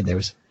every day. And there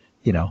was,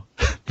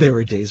 there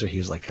were days where he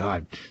was like, "Oh,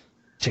 I'm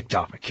ticked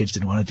off. My kids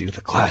didn't want to do the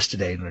class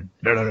today." And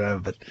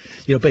but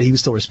he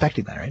was still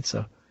respecting that, right?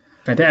 So.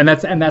 And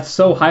that's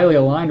so highly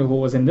aligned with what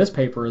was in this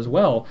paper as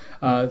well.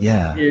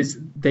 Is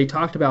they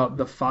talked about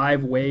the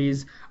 5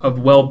 ways of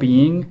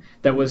well-being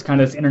that was kind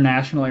of this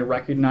internationally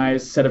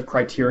recognized set of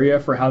criteria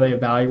for how they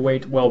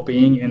evaluate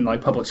well-being in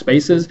like public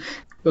spaces.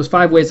 Those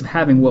 5 ways of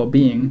having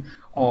well-being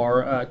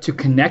are to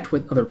connect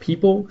with other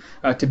people,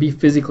 to be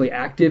physically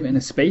active in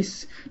a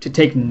space, to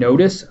take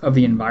notice of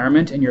the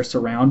environment and your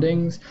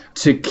surroundings,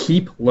 to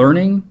keep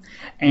learning,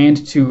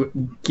 and to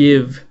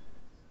give.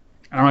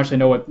 I don't actually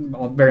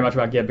know very much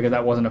about give because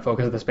that wasn't a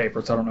focus of this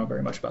paper, so I don't know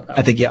very much about that.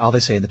 I think, all they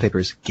say in the paper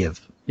is give.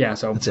 Yeah,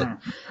 so that's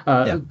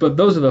it. But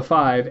those are the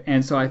 5,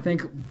 and so I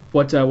think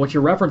what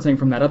you're referencing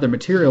from that other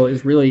material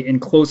is really in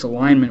close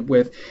alignment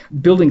with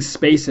building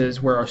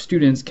spaces where our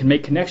students can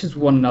make connections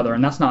with one another,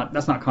 and that's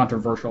not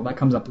controversial. That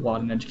comes up a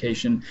lot in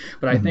education,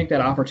 but I think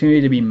that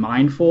opportunity to be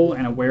mindful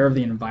and aware of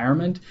the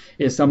environment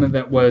is something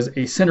that was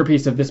a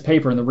centerpiece of this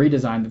paper and the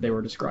redesign that they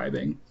were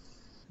describing.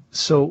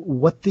 So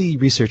what the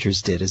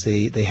researchers did is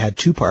they had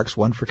 2 parks,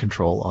 one for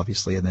control,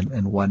 obviously,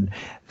 and one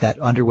that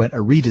underwent a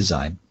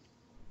redesign.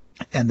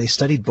 And they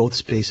studied both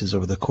spaces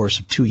over the course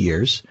of 2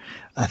 years,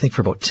 I think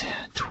for about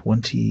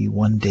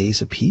 21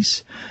 days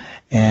apiece.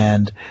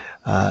 And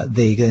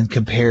they then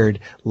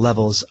compared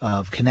levels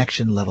of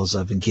connection, levels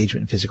of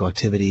engagement in physical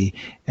activity,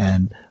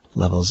 and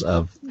levels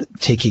of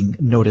taking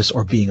notice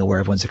or being aware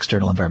of one's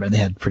external environment. And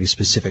they had pretty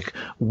specific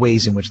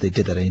ways in which they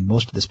did that. I mean,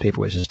 most of this paper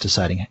was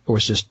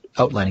just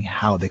outlining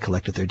how they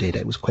collected their data.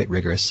 It was quite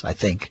rigorous, I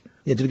think.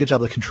 It did a good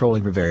job of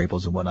controlling for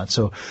variables and whatnot.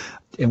 So,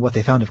 and what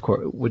they found, of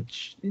course,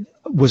 which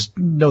was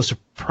no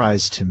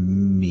surprise to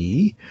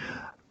me,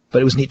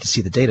 but it was neat to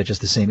see the data just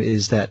the same,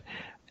 is that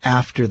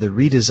after the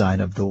redesign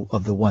of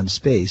the one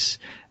space,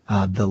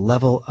 the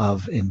level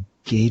of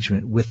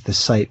engagement with the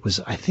site was,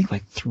 I think,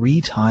 like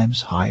 3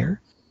 times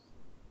higher.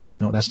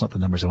 No, that's not the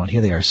numbers I want.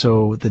 Here they are.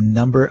 So the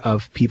number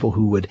of people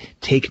who would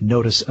take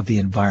notice of the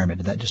environment,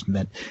 and that just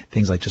meant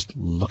things like just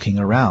looking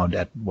around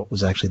at what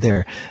was actually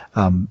there,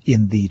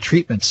 in the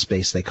treatment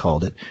space, they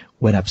called it,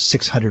 went up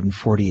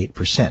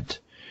 648%.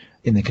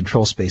 In the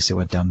control space, they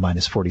went down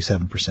minus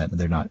 47%,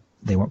 and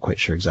they weren't quite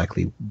sure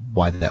exactly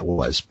why that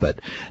was.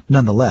 But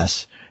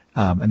nonetheless,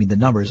 the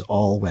numbers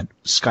all went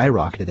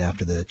skyrocketed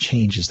after the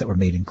changes that were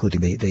made,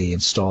 including they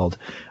installed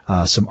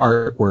some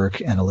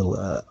artwork and a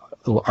little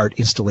art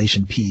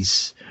installation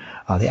piece.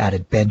 They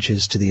added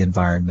benches to the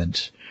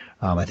environment.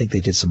 I think they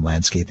did some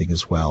landscaping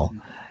as well.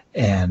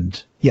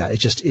 And yeah,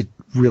 it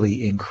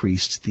really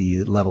increased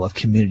the level of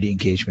community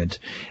engagement.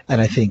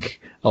 And I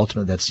think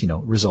ultimately that's,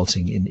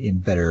 resulting in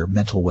better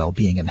mental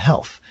well-being and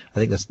health.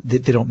 I think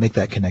they don't make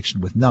that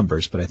connection with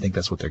numbers, but I think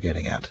that's what they're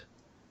getting at.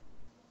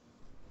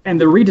 And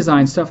the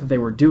redesign stuff that they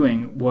were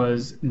doing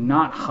was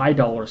not high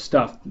dollar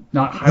stuff,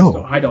 not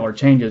high dollar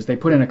changes. They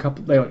put in a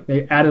couple.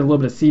 They added a little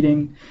bit of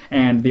seating,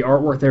 and the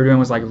artwork they were doing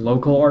was like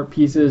local art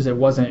pieces. It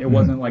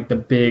wasn't like the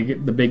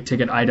big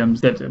ticket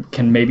items that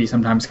can maybe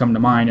sometimes come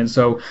to mind. And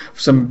so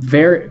some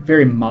very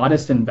very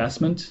modest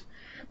investment.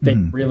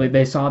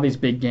 They saw these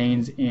big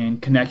gains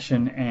in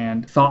connection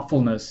and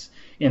thoughtfulness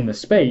in the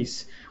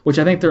space, which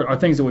I think there are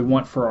things that we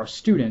want for our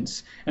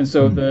students. And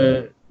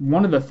so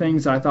one of the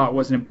things I thought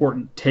was an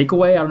important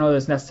takeaway, I don't know that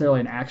it's necessarily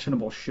an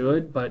actionable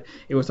should, but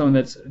it was something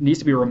that needs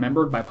to be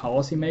remembered by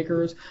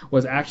policymakers,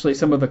 was actually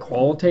some of the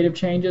qualitative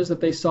changes that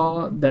they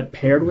saw that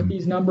paired with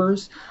these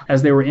numbers.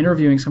 As they were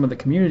interviewing some of the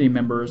community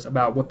members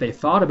about what they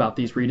thought about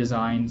these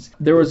redesigns,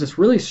 there was this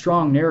really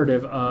strong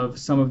narrative of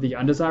some of the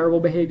undesirable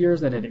behaviors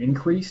that had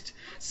increased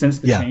since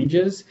the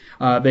changes.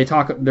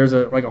 There's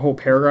a whole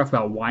paragraph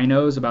about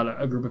winos,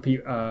 about a group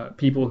of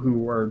people who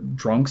were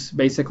drunks,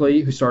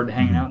 basically, who started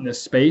hanging out in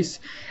this space.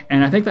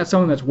 And I think that's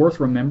something that's worth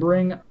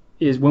remembering,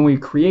 is when we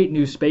create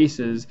new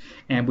spaces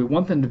and we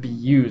want them to be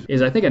used,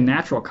 is I think a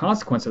natural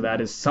consequence of that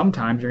is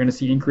sometimes you're going to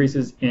see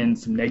increases in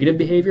some negative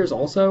behaviors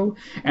also.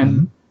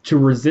 And to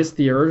resist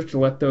the urge to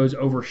let those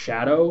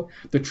overshadow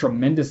the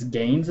tremendous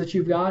gains that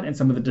you've got and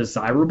some of the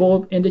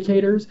desirable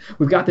indicators.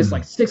 We've got this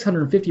like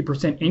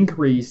 650%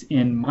 increase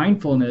in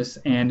mindfulness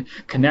and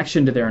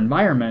connection to their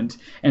environment.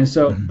 And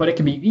so, but it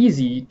can be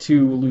easy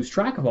to lose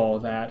track of all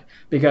of that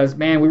because,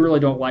 man, we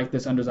really don't like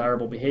this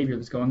undesirable behavior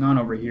that's going on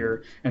over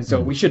here. And so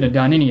we shouldn't have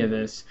done any of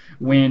this,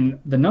 when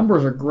the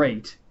numbers are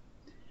great.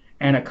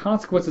 And a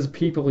consequence of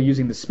people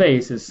using the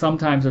space is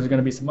sometimes there's going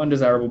to be some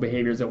undesirable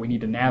behaviors that we need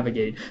to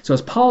navigate. So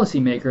as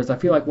policymakers, I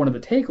feel like one of the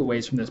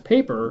takeaways from this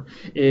paper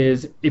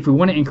is if we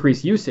want to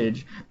increase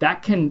usage,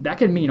 that can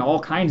mean all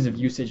kinds of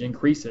usage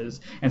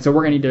increases. And so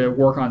we're going to need to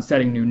work on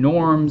setting new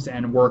norms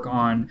and work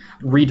on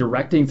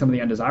redirecting some of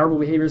the undesirable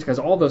behaviors, because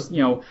all those,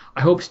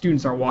 I hope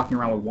students aren't walking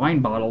around with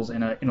wine bottles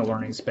in a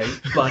learning space,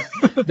 but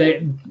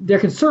there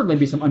can certainly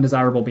be some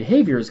undesirable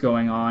behaviors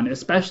going on,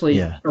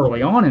 especially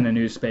early on in a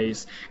new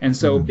space. And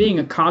so being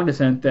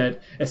cognizant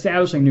that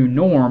establishing new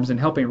norms and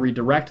helping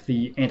redirect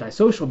the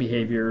antisocial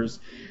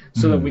behaviors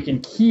so that we can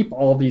keep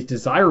all these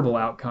desirable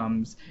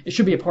outcomes, it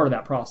should be a part of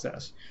that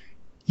process.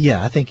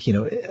 Yeah, I think,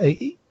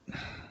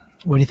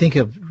 when you think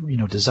of,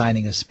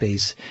 designing a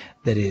space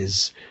that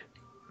is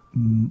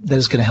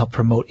going to help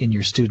promote in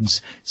your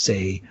students,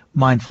 say,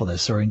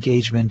 mindfulness or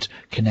engagement,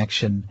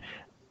 connection,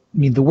 I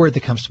mean, the word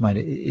that comes to mind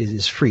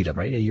is freedom,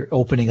 right? You're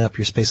opening up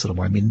your space a little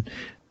more. I mean,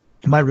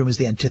 my room is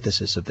the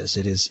antithesis of this.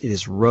 It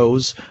is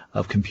rows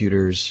of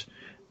computers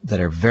that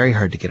are very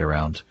hard to get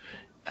around,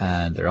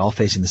 and they're all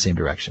facing the same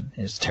direction.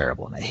 It's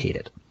terrible, and I hate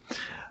it.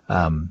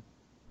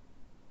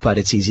 But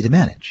it's easy to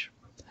manage.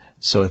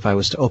 So if I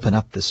was to open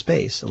up the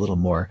space a little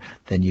more,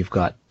 then you've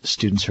got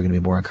students who are going to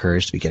be more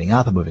encouraged to be getting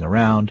up and moving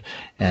around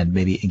and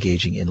maybe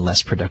engaging in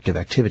less productive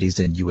activities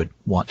than you would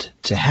want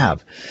to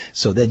have.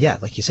 So then,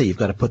 like you say, you've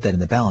got to put that in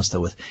the balance,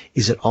 though, with,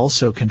 is it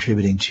also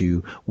contributing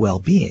to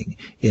well-being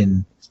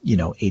in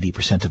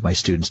 80% of my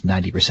students,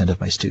 90% of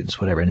my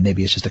students, whatever. And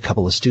maybe it's just a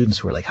couple of students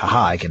who are like,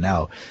 haha, I can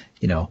now,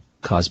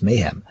 cause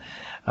mayhem.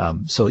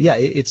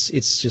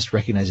 It's just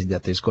recognizing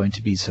that there's going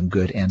to be some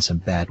good and some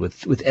bad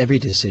with every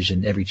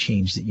decision, every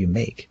change that you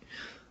make.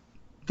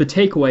 The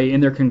takeaway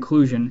in their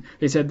conclusion,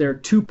 they said there are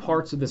two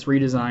parts of this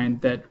redesign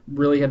that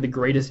really had the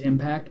greatest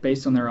impact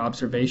based on their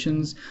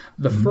observations.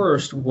 The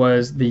first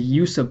was the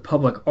use of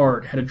public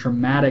art had a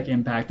dramatic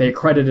impact. They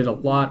accredited a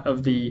lot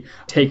of the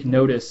take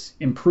notice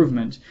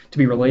improvement to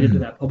be related to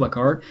that public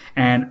art.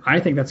 And I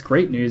think that's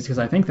great news, because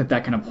I think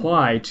that can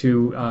apply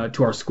to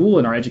our school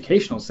and our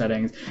educational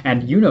settings.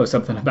 And you know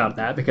something about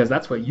that because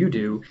that's what you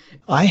do.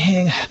 I'll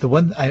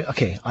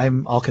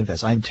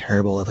confess, I'm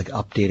terrible at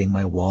updating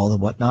my wall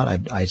and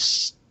whatnot. I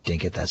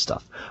stink at that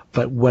stuff.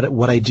 But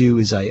what I do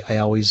is I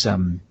always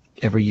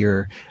every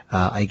year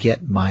I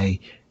get my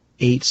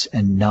 8s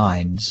and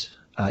 9s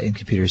in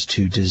computers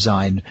to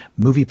design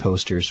movie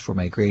posters for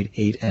my grade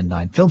 8 and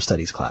 9 film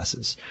studies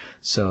classes.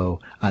 So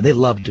they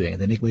love doing it.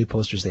 They make movie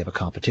posters. They have a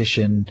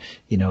competition,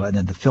 and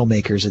then the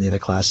filmmakers in the other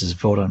classes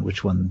vote on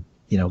which one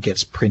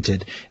gets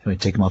printed, and we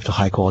take them off to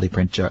high quality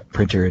printer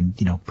and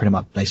print them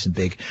up nice and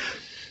big.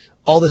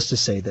 All this to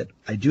say that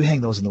I do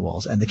hang those in the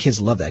walls, and the kids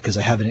love that because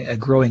I have a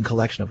growing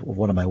collection of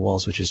one of my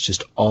walls, which is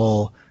just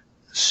all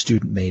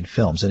student-made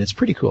films. And it's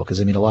pretty cool because,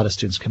 a lot of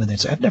students come in there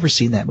and say, I've never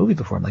seen that movie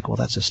before. I'm like, well,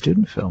 that's a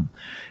student film.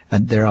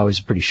 And they're always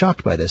pretty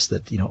shocked by this,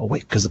 that,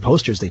 because the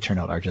posters they turn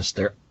out are just,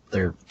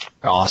 they're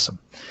awesome.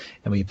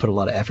 And we put a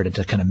lot of effort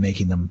into kind of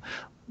making them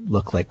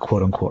look like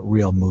quote-unquote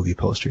real movie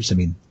posters.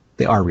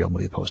 They are real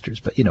movie posters,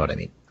 but you know what I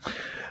mean.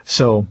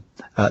 So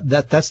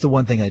that's the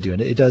one thing I do.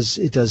 And it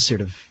does sort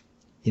of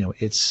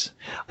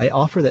I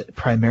offer that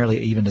primarily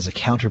even as a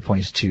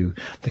counterpoint to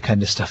the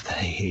kind of stuff that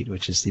I hate,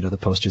 which is, the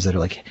posters that are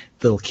like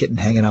the little kitten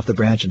hanging off the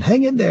branch and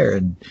hang in there.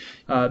 And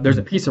there's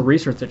a piece of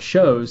research that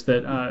shows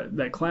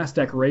that class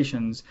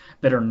decorations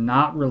that are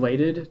not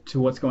related to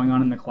what's going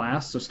on in the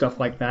class, so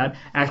stuff like that,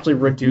 actually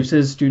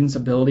reduces students'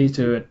 ability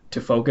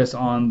to focus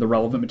on the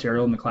relevant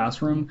material in the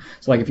classroom.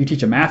 So like if you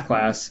teach a math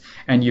class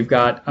and you've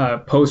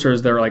got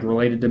posters that are like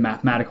related to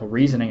mathematical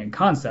reasoning and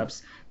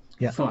concepts,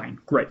 fine,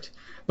 great.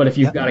 But if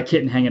you've got a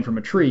kitten hanging from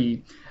a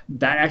tree,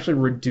 that actually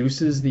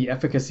reduces the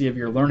efficacy of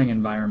your learning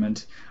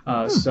environment.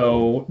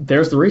 So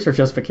there's the research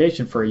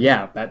justification for,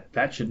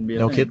 that shouldn't be a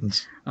thing.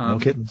 No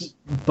kittens.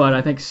 But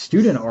I think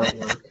student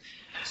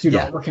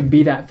artwork can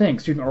be that thing.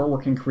 Student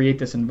artwork can create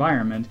this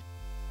environment.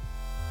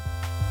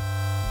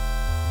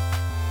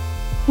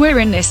 We're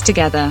in this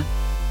together.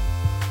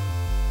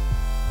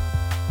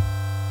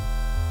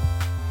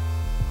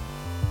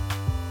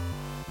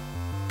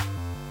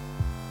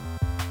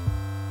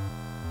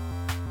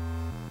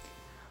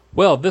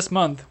 Well, this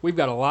month we've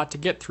got a lot to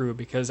get through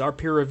because our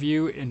peer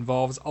review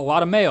involves a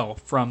lot of mail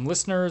from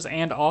listeners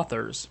and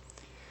authors.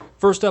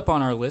 First up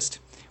on our list,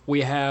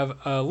 we have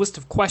a list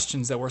of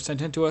questions that were sent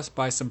in to us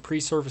by some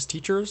pre-service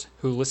teachers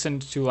who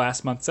listened to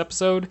last month's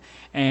episode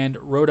and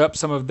wrote up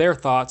some of their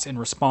thoughts in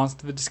response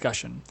to the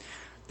discussion.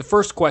 The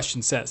first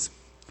question says,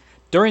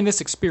 during this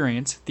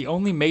experience, the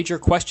only major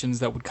questions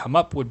that would come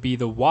up would be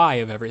the why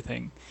of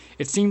everything.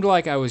 It seemed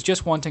like I was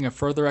just wanting a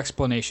further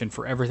explanation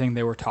for everything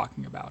they were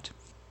talking about.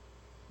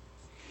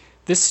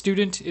 This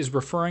student is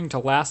referring to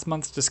last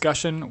month's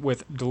discussion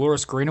with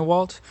Dolores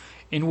Greenewalt,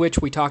 in which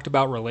we talked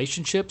about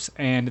relationships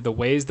and the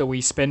ways that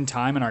we spend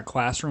time in our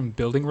classroom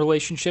building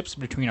relationships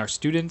between our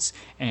students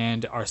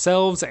and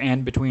ourselves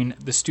and between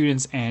the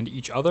students and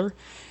each other.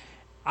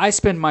 I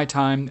spend my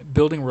time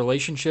building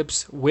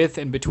relationships with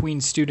and between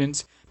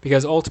students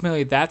because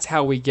ultimately that's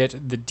how we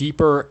get the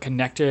deeper,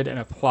 connected, and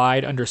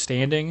applied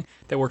understanding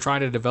that we're trying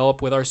to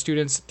develop with our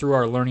students through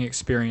our learning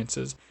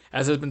experiences.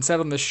 As has been said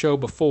on this show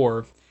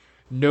before,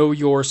 know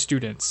your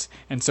students.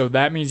 And so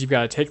that means you've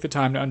got to take the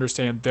time to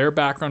understand their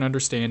background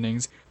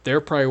understandings, their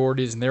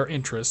priorities, and their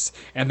interests.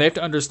 And they have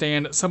to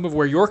understand some of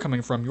where you're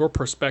coming from, your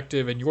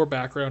perspective and your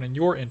background and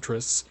your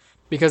interests.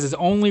 Because it's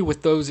only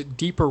with those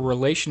deeper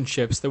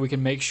relationships that we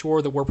can make sure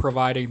that we're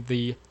providing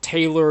the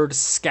tailored,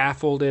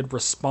 scaffolded,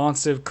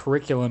 responsive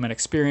curriculum and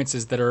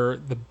experiences that are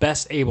the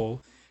best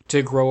able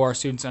to grow our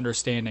students'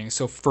 understanding.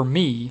 So for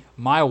me,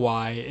 my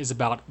why is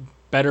about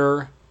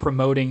better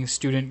promoting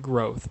student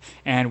growth.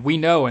 And we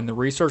know, and the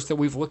research that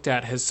we've looked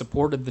at has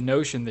supported the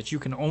notion that you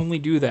can only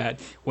do that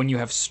when you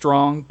have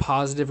strong,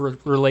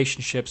 positive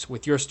relationships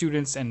with your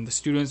students and the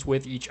students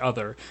with each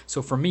other.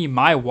 So for me,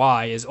 my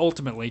why is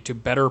ultimately to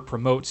better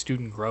promote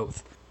student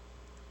growth.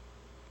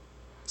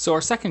 So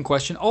our second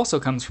question also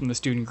comes from the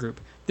student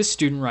group. This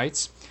student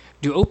writes,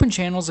 do open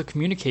channels of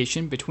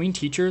communication between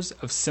teachers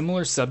of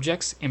similar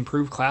subjects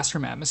improve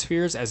classroom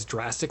atmospheres as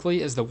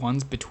drastically as the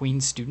ones between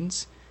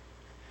students?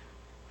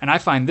 And I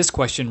find this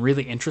question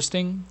really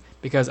interesting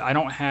because I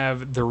don't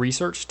have the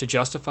research to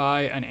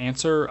justify an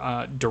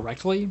answer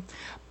directly,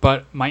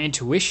 but my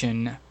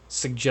intuition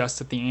suggests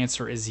that the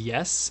answer is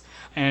yes.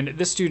 And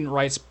this student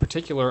writes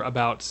particular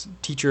about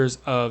teachers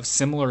of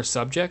similar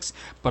subjects,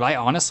 but I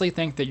honestly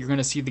think that you're going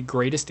to see the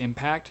greatest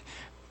impact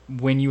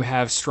when you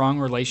have strong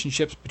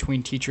relationships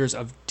between teachers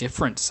of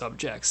different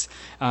subjects.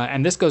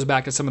 And this goes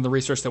back to some of the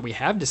research that we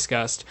have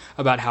discussed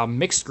about how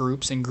mixed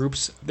groups and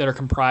groups that are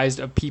comprised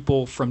of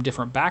people from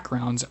different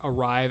backgrounds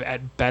arrive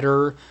at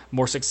better,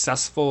 more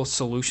successful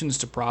solutions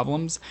to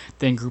problems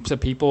than groups of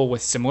people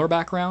with similar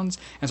backgrounds.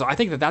 And so I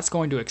think that that's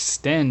going to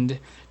extend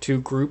to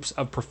groups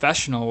of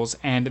professionals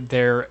and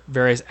their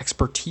various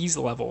expertise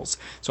levels.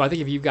 So I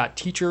think if you've got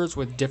teachers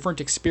with different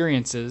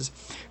experiences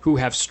who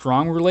have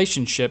strong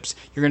relationships,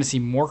 you're going to see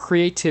more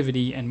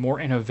creativity and more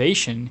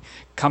innovation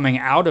coming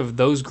out of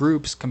those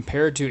groups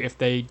compared to if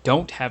they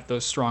don't have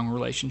those strong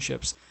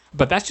relationships.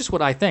 But that's just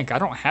what I think. I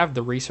don't have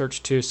the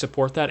research to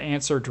support that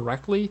answer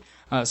directly.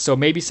 So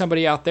maybe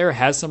somebody out there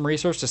has some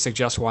research to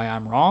suggest why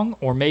I'm wrong,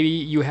 or maybe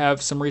you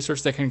have some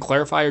research that can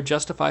clarify or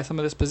justify some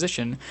of this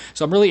position.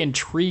 So I'm really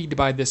intrigued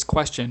by this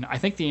question. I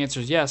think the answer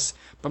is yes,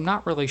 but I'm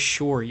not really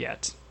sure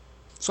yet.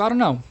 So I don't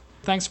know.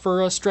 Thanks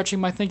for stretching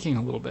my thinking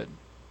a little bit.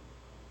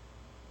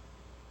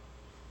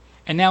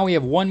 And now we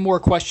have one more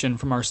question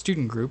from our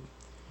student group.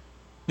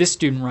 This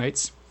student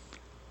writes,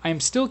 I am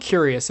still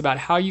curious about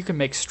how you can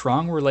make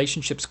strong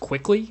relationships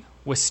quickly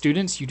with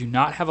students you do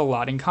not have a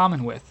lot in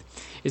common with.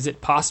 Is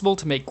it possible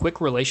to make quick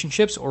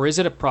relationships, or is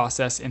it a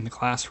process in the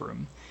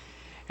classroom?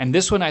 And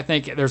this one, I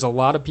think there's a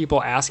lot of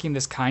people asking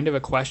this kind of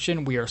a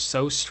question. We are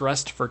so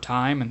stressed for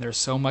time and there's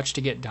so much to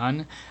get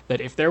done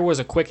that if there was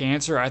a quick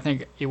answer, I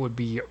think it would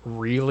be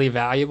really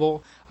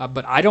valuable.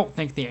 But I don't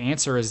think the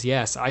answer is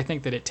yes. I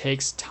think that it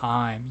takes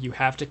time. You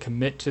have to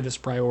commit to this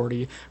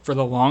priority for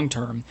the long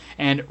term.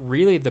 And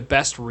really the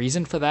best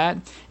reason for that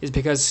is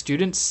because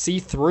students see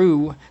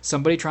through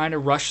somebody trying to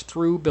rush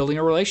through building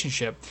a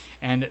relationship.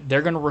 And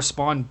they're going to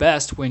respond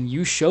best when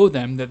you show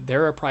them that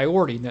they're a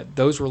priority, that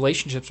those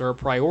relationships are a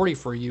priority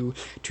for you,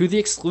 to the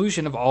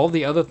exclusion of all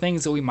the other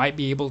things that we might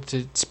be able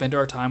to spend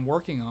our time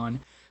working on.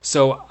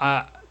 So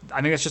I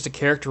think that's just a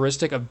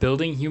characteristic of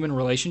building human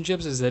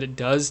relationships, is that it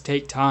does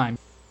take time.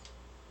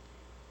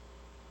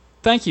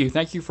 Thank you.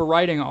 Thank you for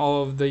writing,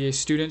 all of the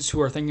students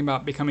who are thinking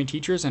about becoming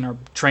teachers and are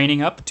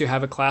training up to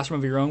have a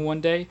classroom of your own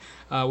one day.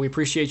 We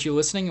appreciate you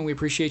listening, and we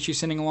appreciate you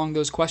sending along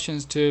those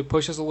questions to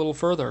push us a little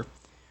further.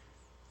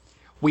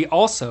 We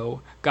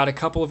also got a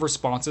couple of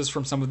responses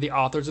from some of the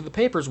authors of the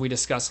papers we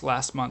discussed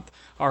last month.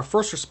 Our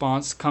first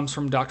response comes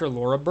from Dr.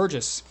 Laura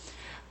Burgess.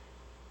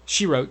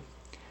 She wrote,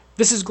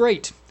 "This is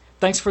great.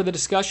 Thanks for the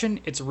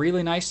discussion. It's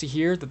really nice to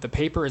hear that the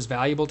paper is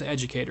valuable to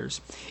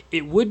educators.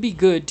 It would be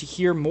good to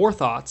hear more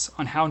thoughts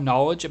on how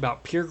knowledge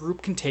about peer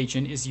group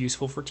contagion is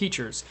useful for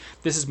teachers.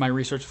 This is my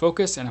research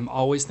focus, and I'm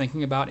always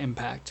thinking about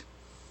impact."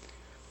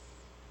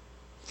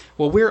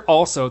 Well, we're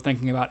also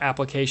thinking about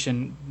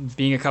application,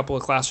 being a couple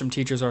of classroom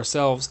teachers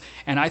ourselves,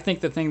 and I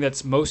think the thing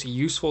that's most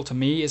useful to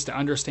me is to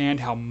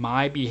understand how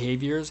my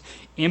behaviors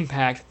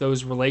impact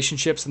those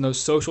relationships and those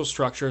social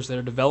structures that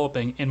are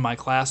developing in my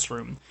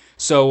classroom.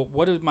 So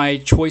what are my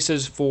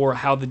choices for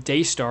how the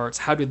day starts?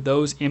 How do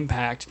those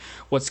impact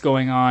what's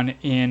going on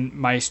in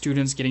my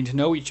students getting to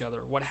know each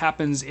other? What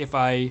happens if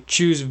I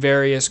choose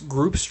various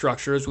group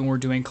structures when we're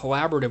doing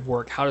collaborative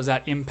work? How does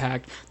that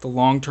impact the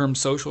long-term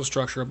social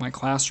structure of my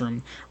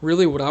classroom?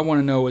 Really, what I want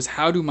to know is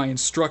how do my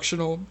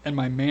instructional and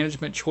my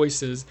management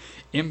choices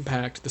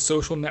impact the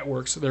social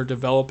networks that are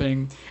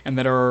developing and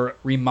that are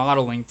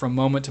remodeling from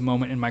moment to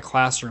moment in my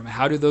classroom?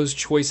 How do those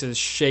choices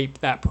shape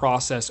that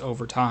process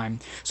over time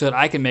so that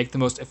I can make the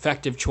most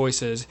effective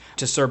choices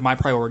to serve my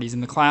priorities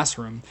in the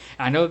classroom?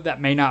 And I know that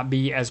may not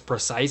be as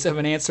precise of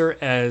an answer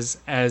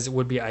as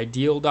would be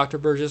ideal, Dr.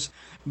 Burgess,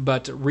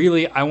 but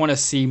really I want to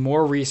see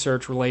more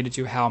research related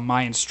to how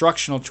my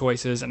instructional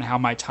choices and how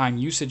my time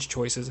usage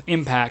choices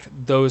impact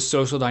those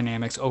social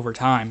dynamics over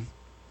time.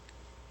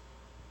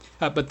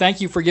 But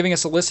thank you for giving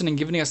us a listen and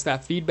giving us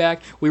that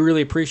feedback. We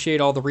really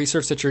appreciate all the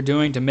research that you're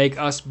doing to make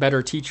us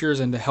better teachers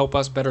and to help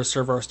us better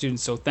serve our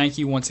students. So thank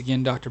you once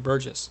again, Dr.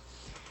 Burgess.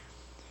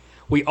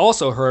 We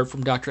also heard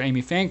from Dr.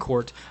 Amy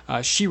Fancourt.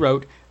 She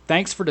wrote,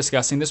 "Thanks for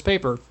discussing this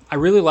paper. I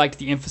really liked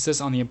the emphasis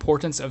on the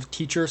importance of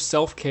teacher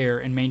self-care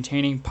in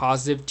maintaining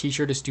positive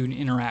teacher-to-student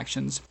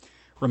interactions.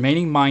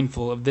 Remaining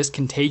mindful of this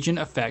contagion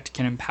effect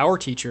can empower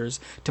teachers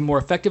to more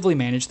effectively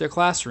manage their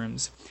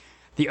classrooms.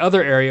 The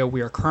other area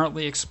we are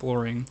currently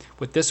exploring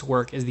with this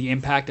work is the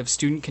impact of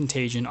student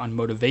contagion on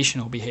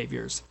motivational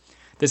behaviors.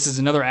 This is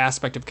another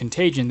aspect of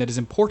contagion that is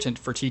important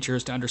for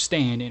teachers to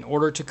understand in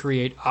order to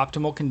create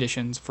optimal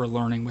conditions for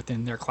learning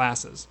within their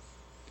classes."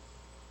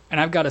 And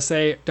I've got to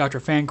say,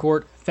 Dr.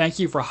 Fancourt, thank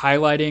you for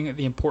highlighting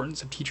the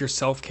importance of teacher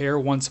self-care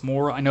once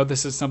more. I know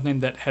this is something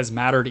that has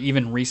mattered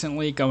even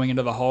recently going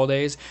into the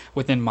holidays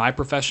within my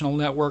professional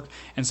network.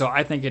 And so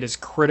I think it is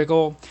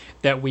critical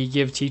that we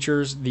give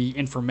teachers the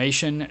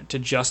information to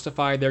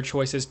justify their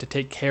choices to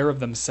take care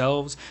of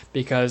themselves,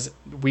 because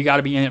we got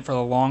to be in it for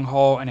the long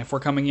haul. And if we're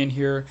coming in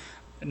here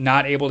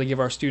not able to give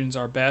our students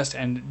our best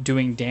and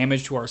doing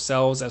damage to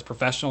ourselves as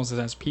professionals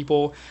and as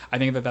people, I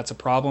think that that's a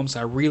problem.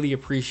 So I really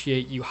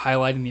appreciate you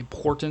highlighting the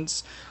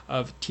importance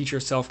of teacher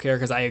self-care,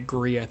 because I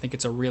agree. I think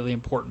it's a really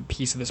important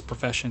piece of this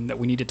profession that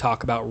we need to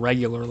talk about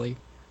regularly.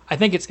 I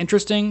think it's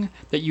interesting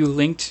that you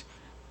linked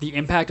the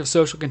impact of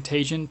social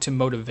contagion to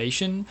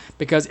motivation,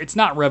 because it's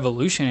not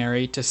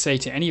revolutionary to say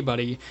to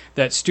anybody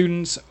that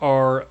students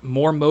are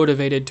more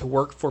motivated to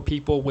work for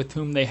people with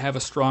whom they have a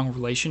strong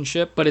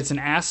relationship, but it's an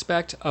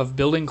aspect of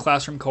building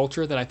classroom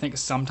culture that I think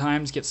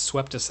sometimes gets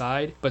swept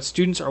aside. But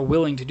students are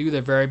willing to do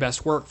their very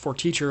best work for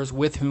teachers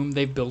with whom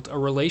they've built a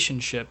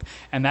relationship,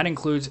 and that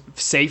includes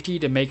safety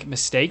to make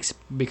mistakes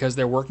because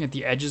they're working at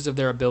the edges of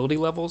their ability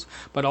levels,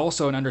 but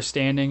also an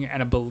understanding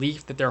and a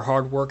belief that their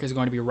hard work is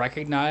going to be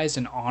recognized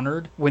and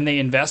honored when they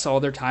invest all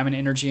their time and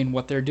energy in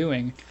what they're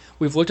doing.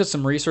 We've looked at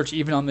some research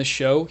even on this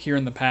show here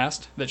in the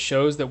past that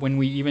shows that when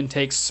we even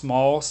take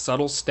small,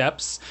 subtle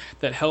steps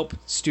that help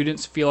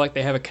students feel like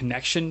they have a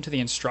connection to the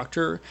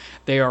instructor,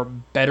 they are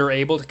better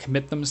able to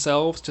commit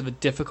themselves to the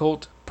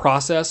difficult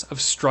process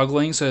of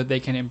struggling so that they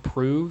can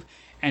improve.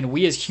 And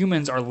we as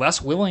humans are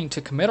less willing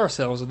to commit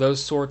ourselves to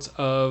those sorts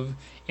of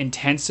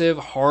intensive,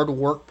 hard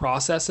work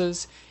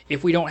processes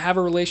if we don't have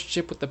a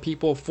relationship with the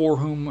people for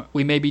whom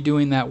we may be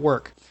doing that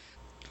work.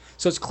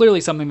 So it's clearly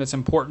something that's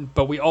important,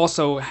 but we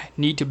also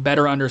need to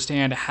better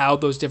understand how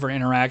those different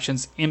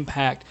interactions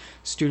impact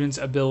students'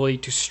 ability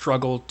to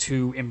struggle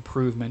to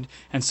improvement.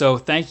 And so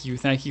thank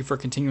you for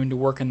continuing to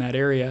work in that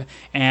area,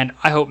 and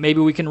I hope maybe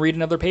we can read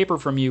another paper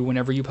from you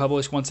whenever you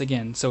publish once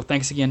again. So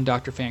thanks again,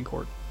 Dr.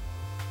 Fancourt.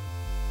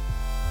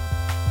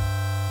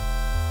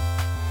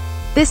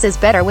 This is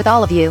Better with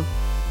All of You.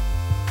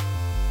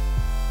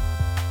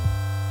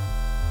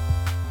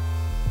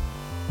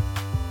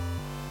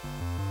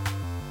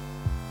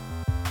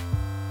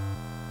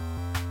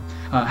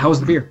 How was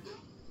the beer?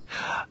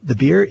 The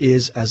beer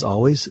is, as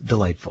always,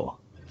 delightful.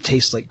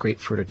 Tastes like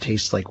grapefruit or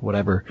tastes like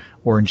whatever,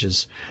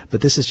 oranges.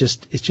 But this is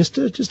just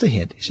a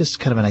hint. It's just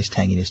kind of a nice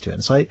tanginess to it.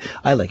 And so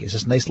I like it. It's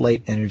just nice,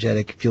 light,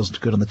 energetic, feels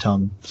good on the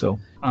tongue. So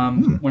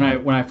when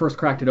I first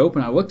cracked it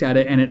open, I looked at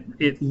it, and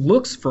it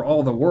looks for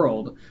all the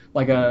world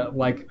like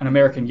an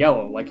American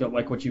Yellow,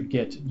 like what you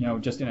get,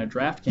 just in a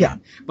draft can. Yeah.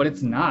 But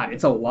it's not.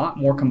 It's a lot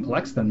more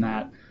complex than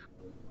that.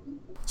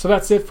 So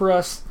that's it for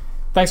us.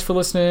 Thanks for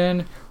listening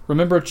in.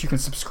 Remember that you can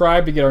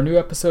subscribe to get our new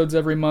episodes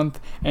every month,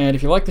 and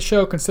if you like the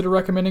show, consider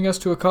recommending us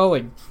to a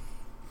colleague.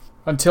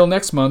 Until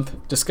next month,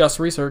 discuss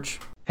research.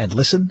 And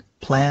listen,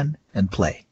 plan, and play.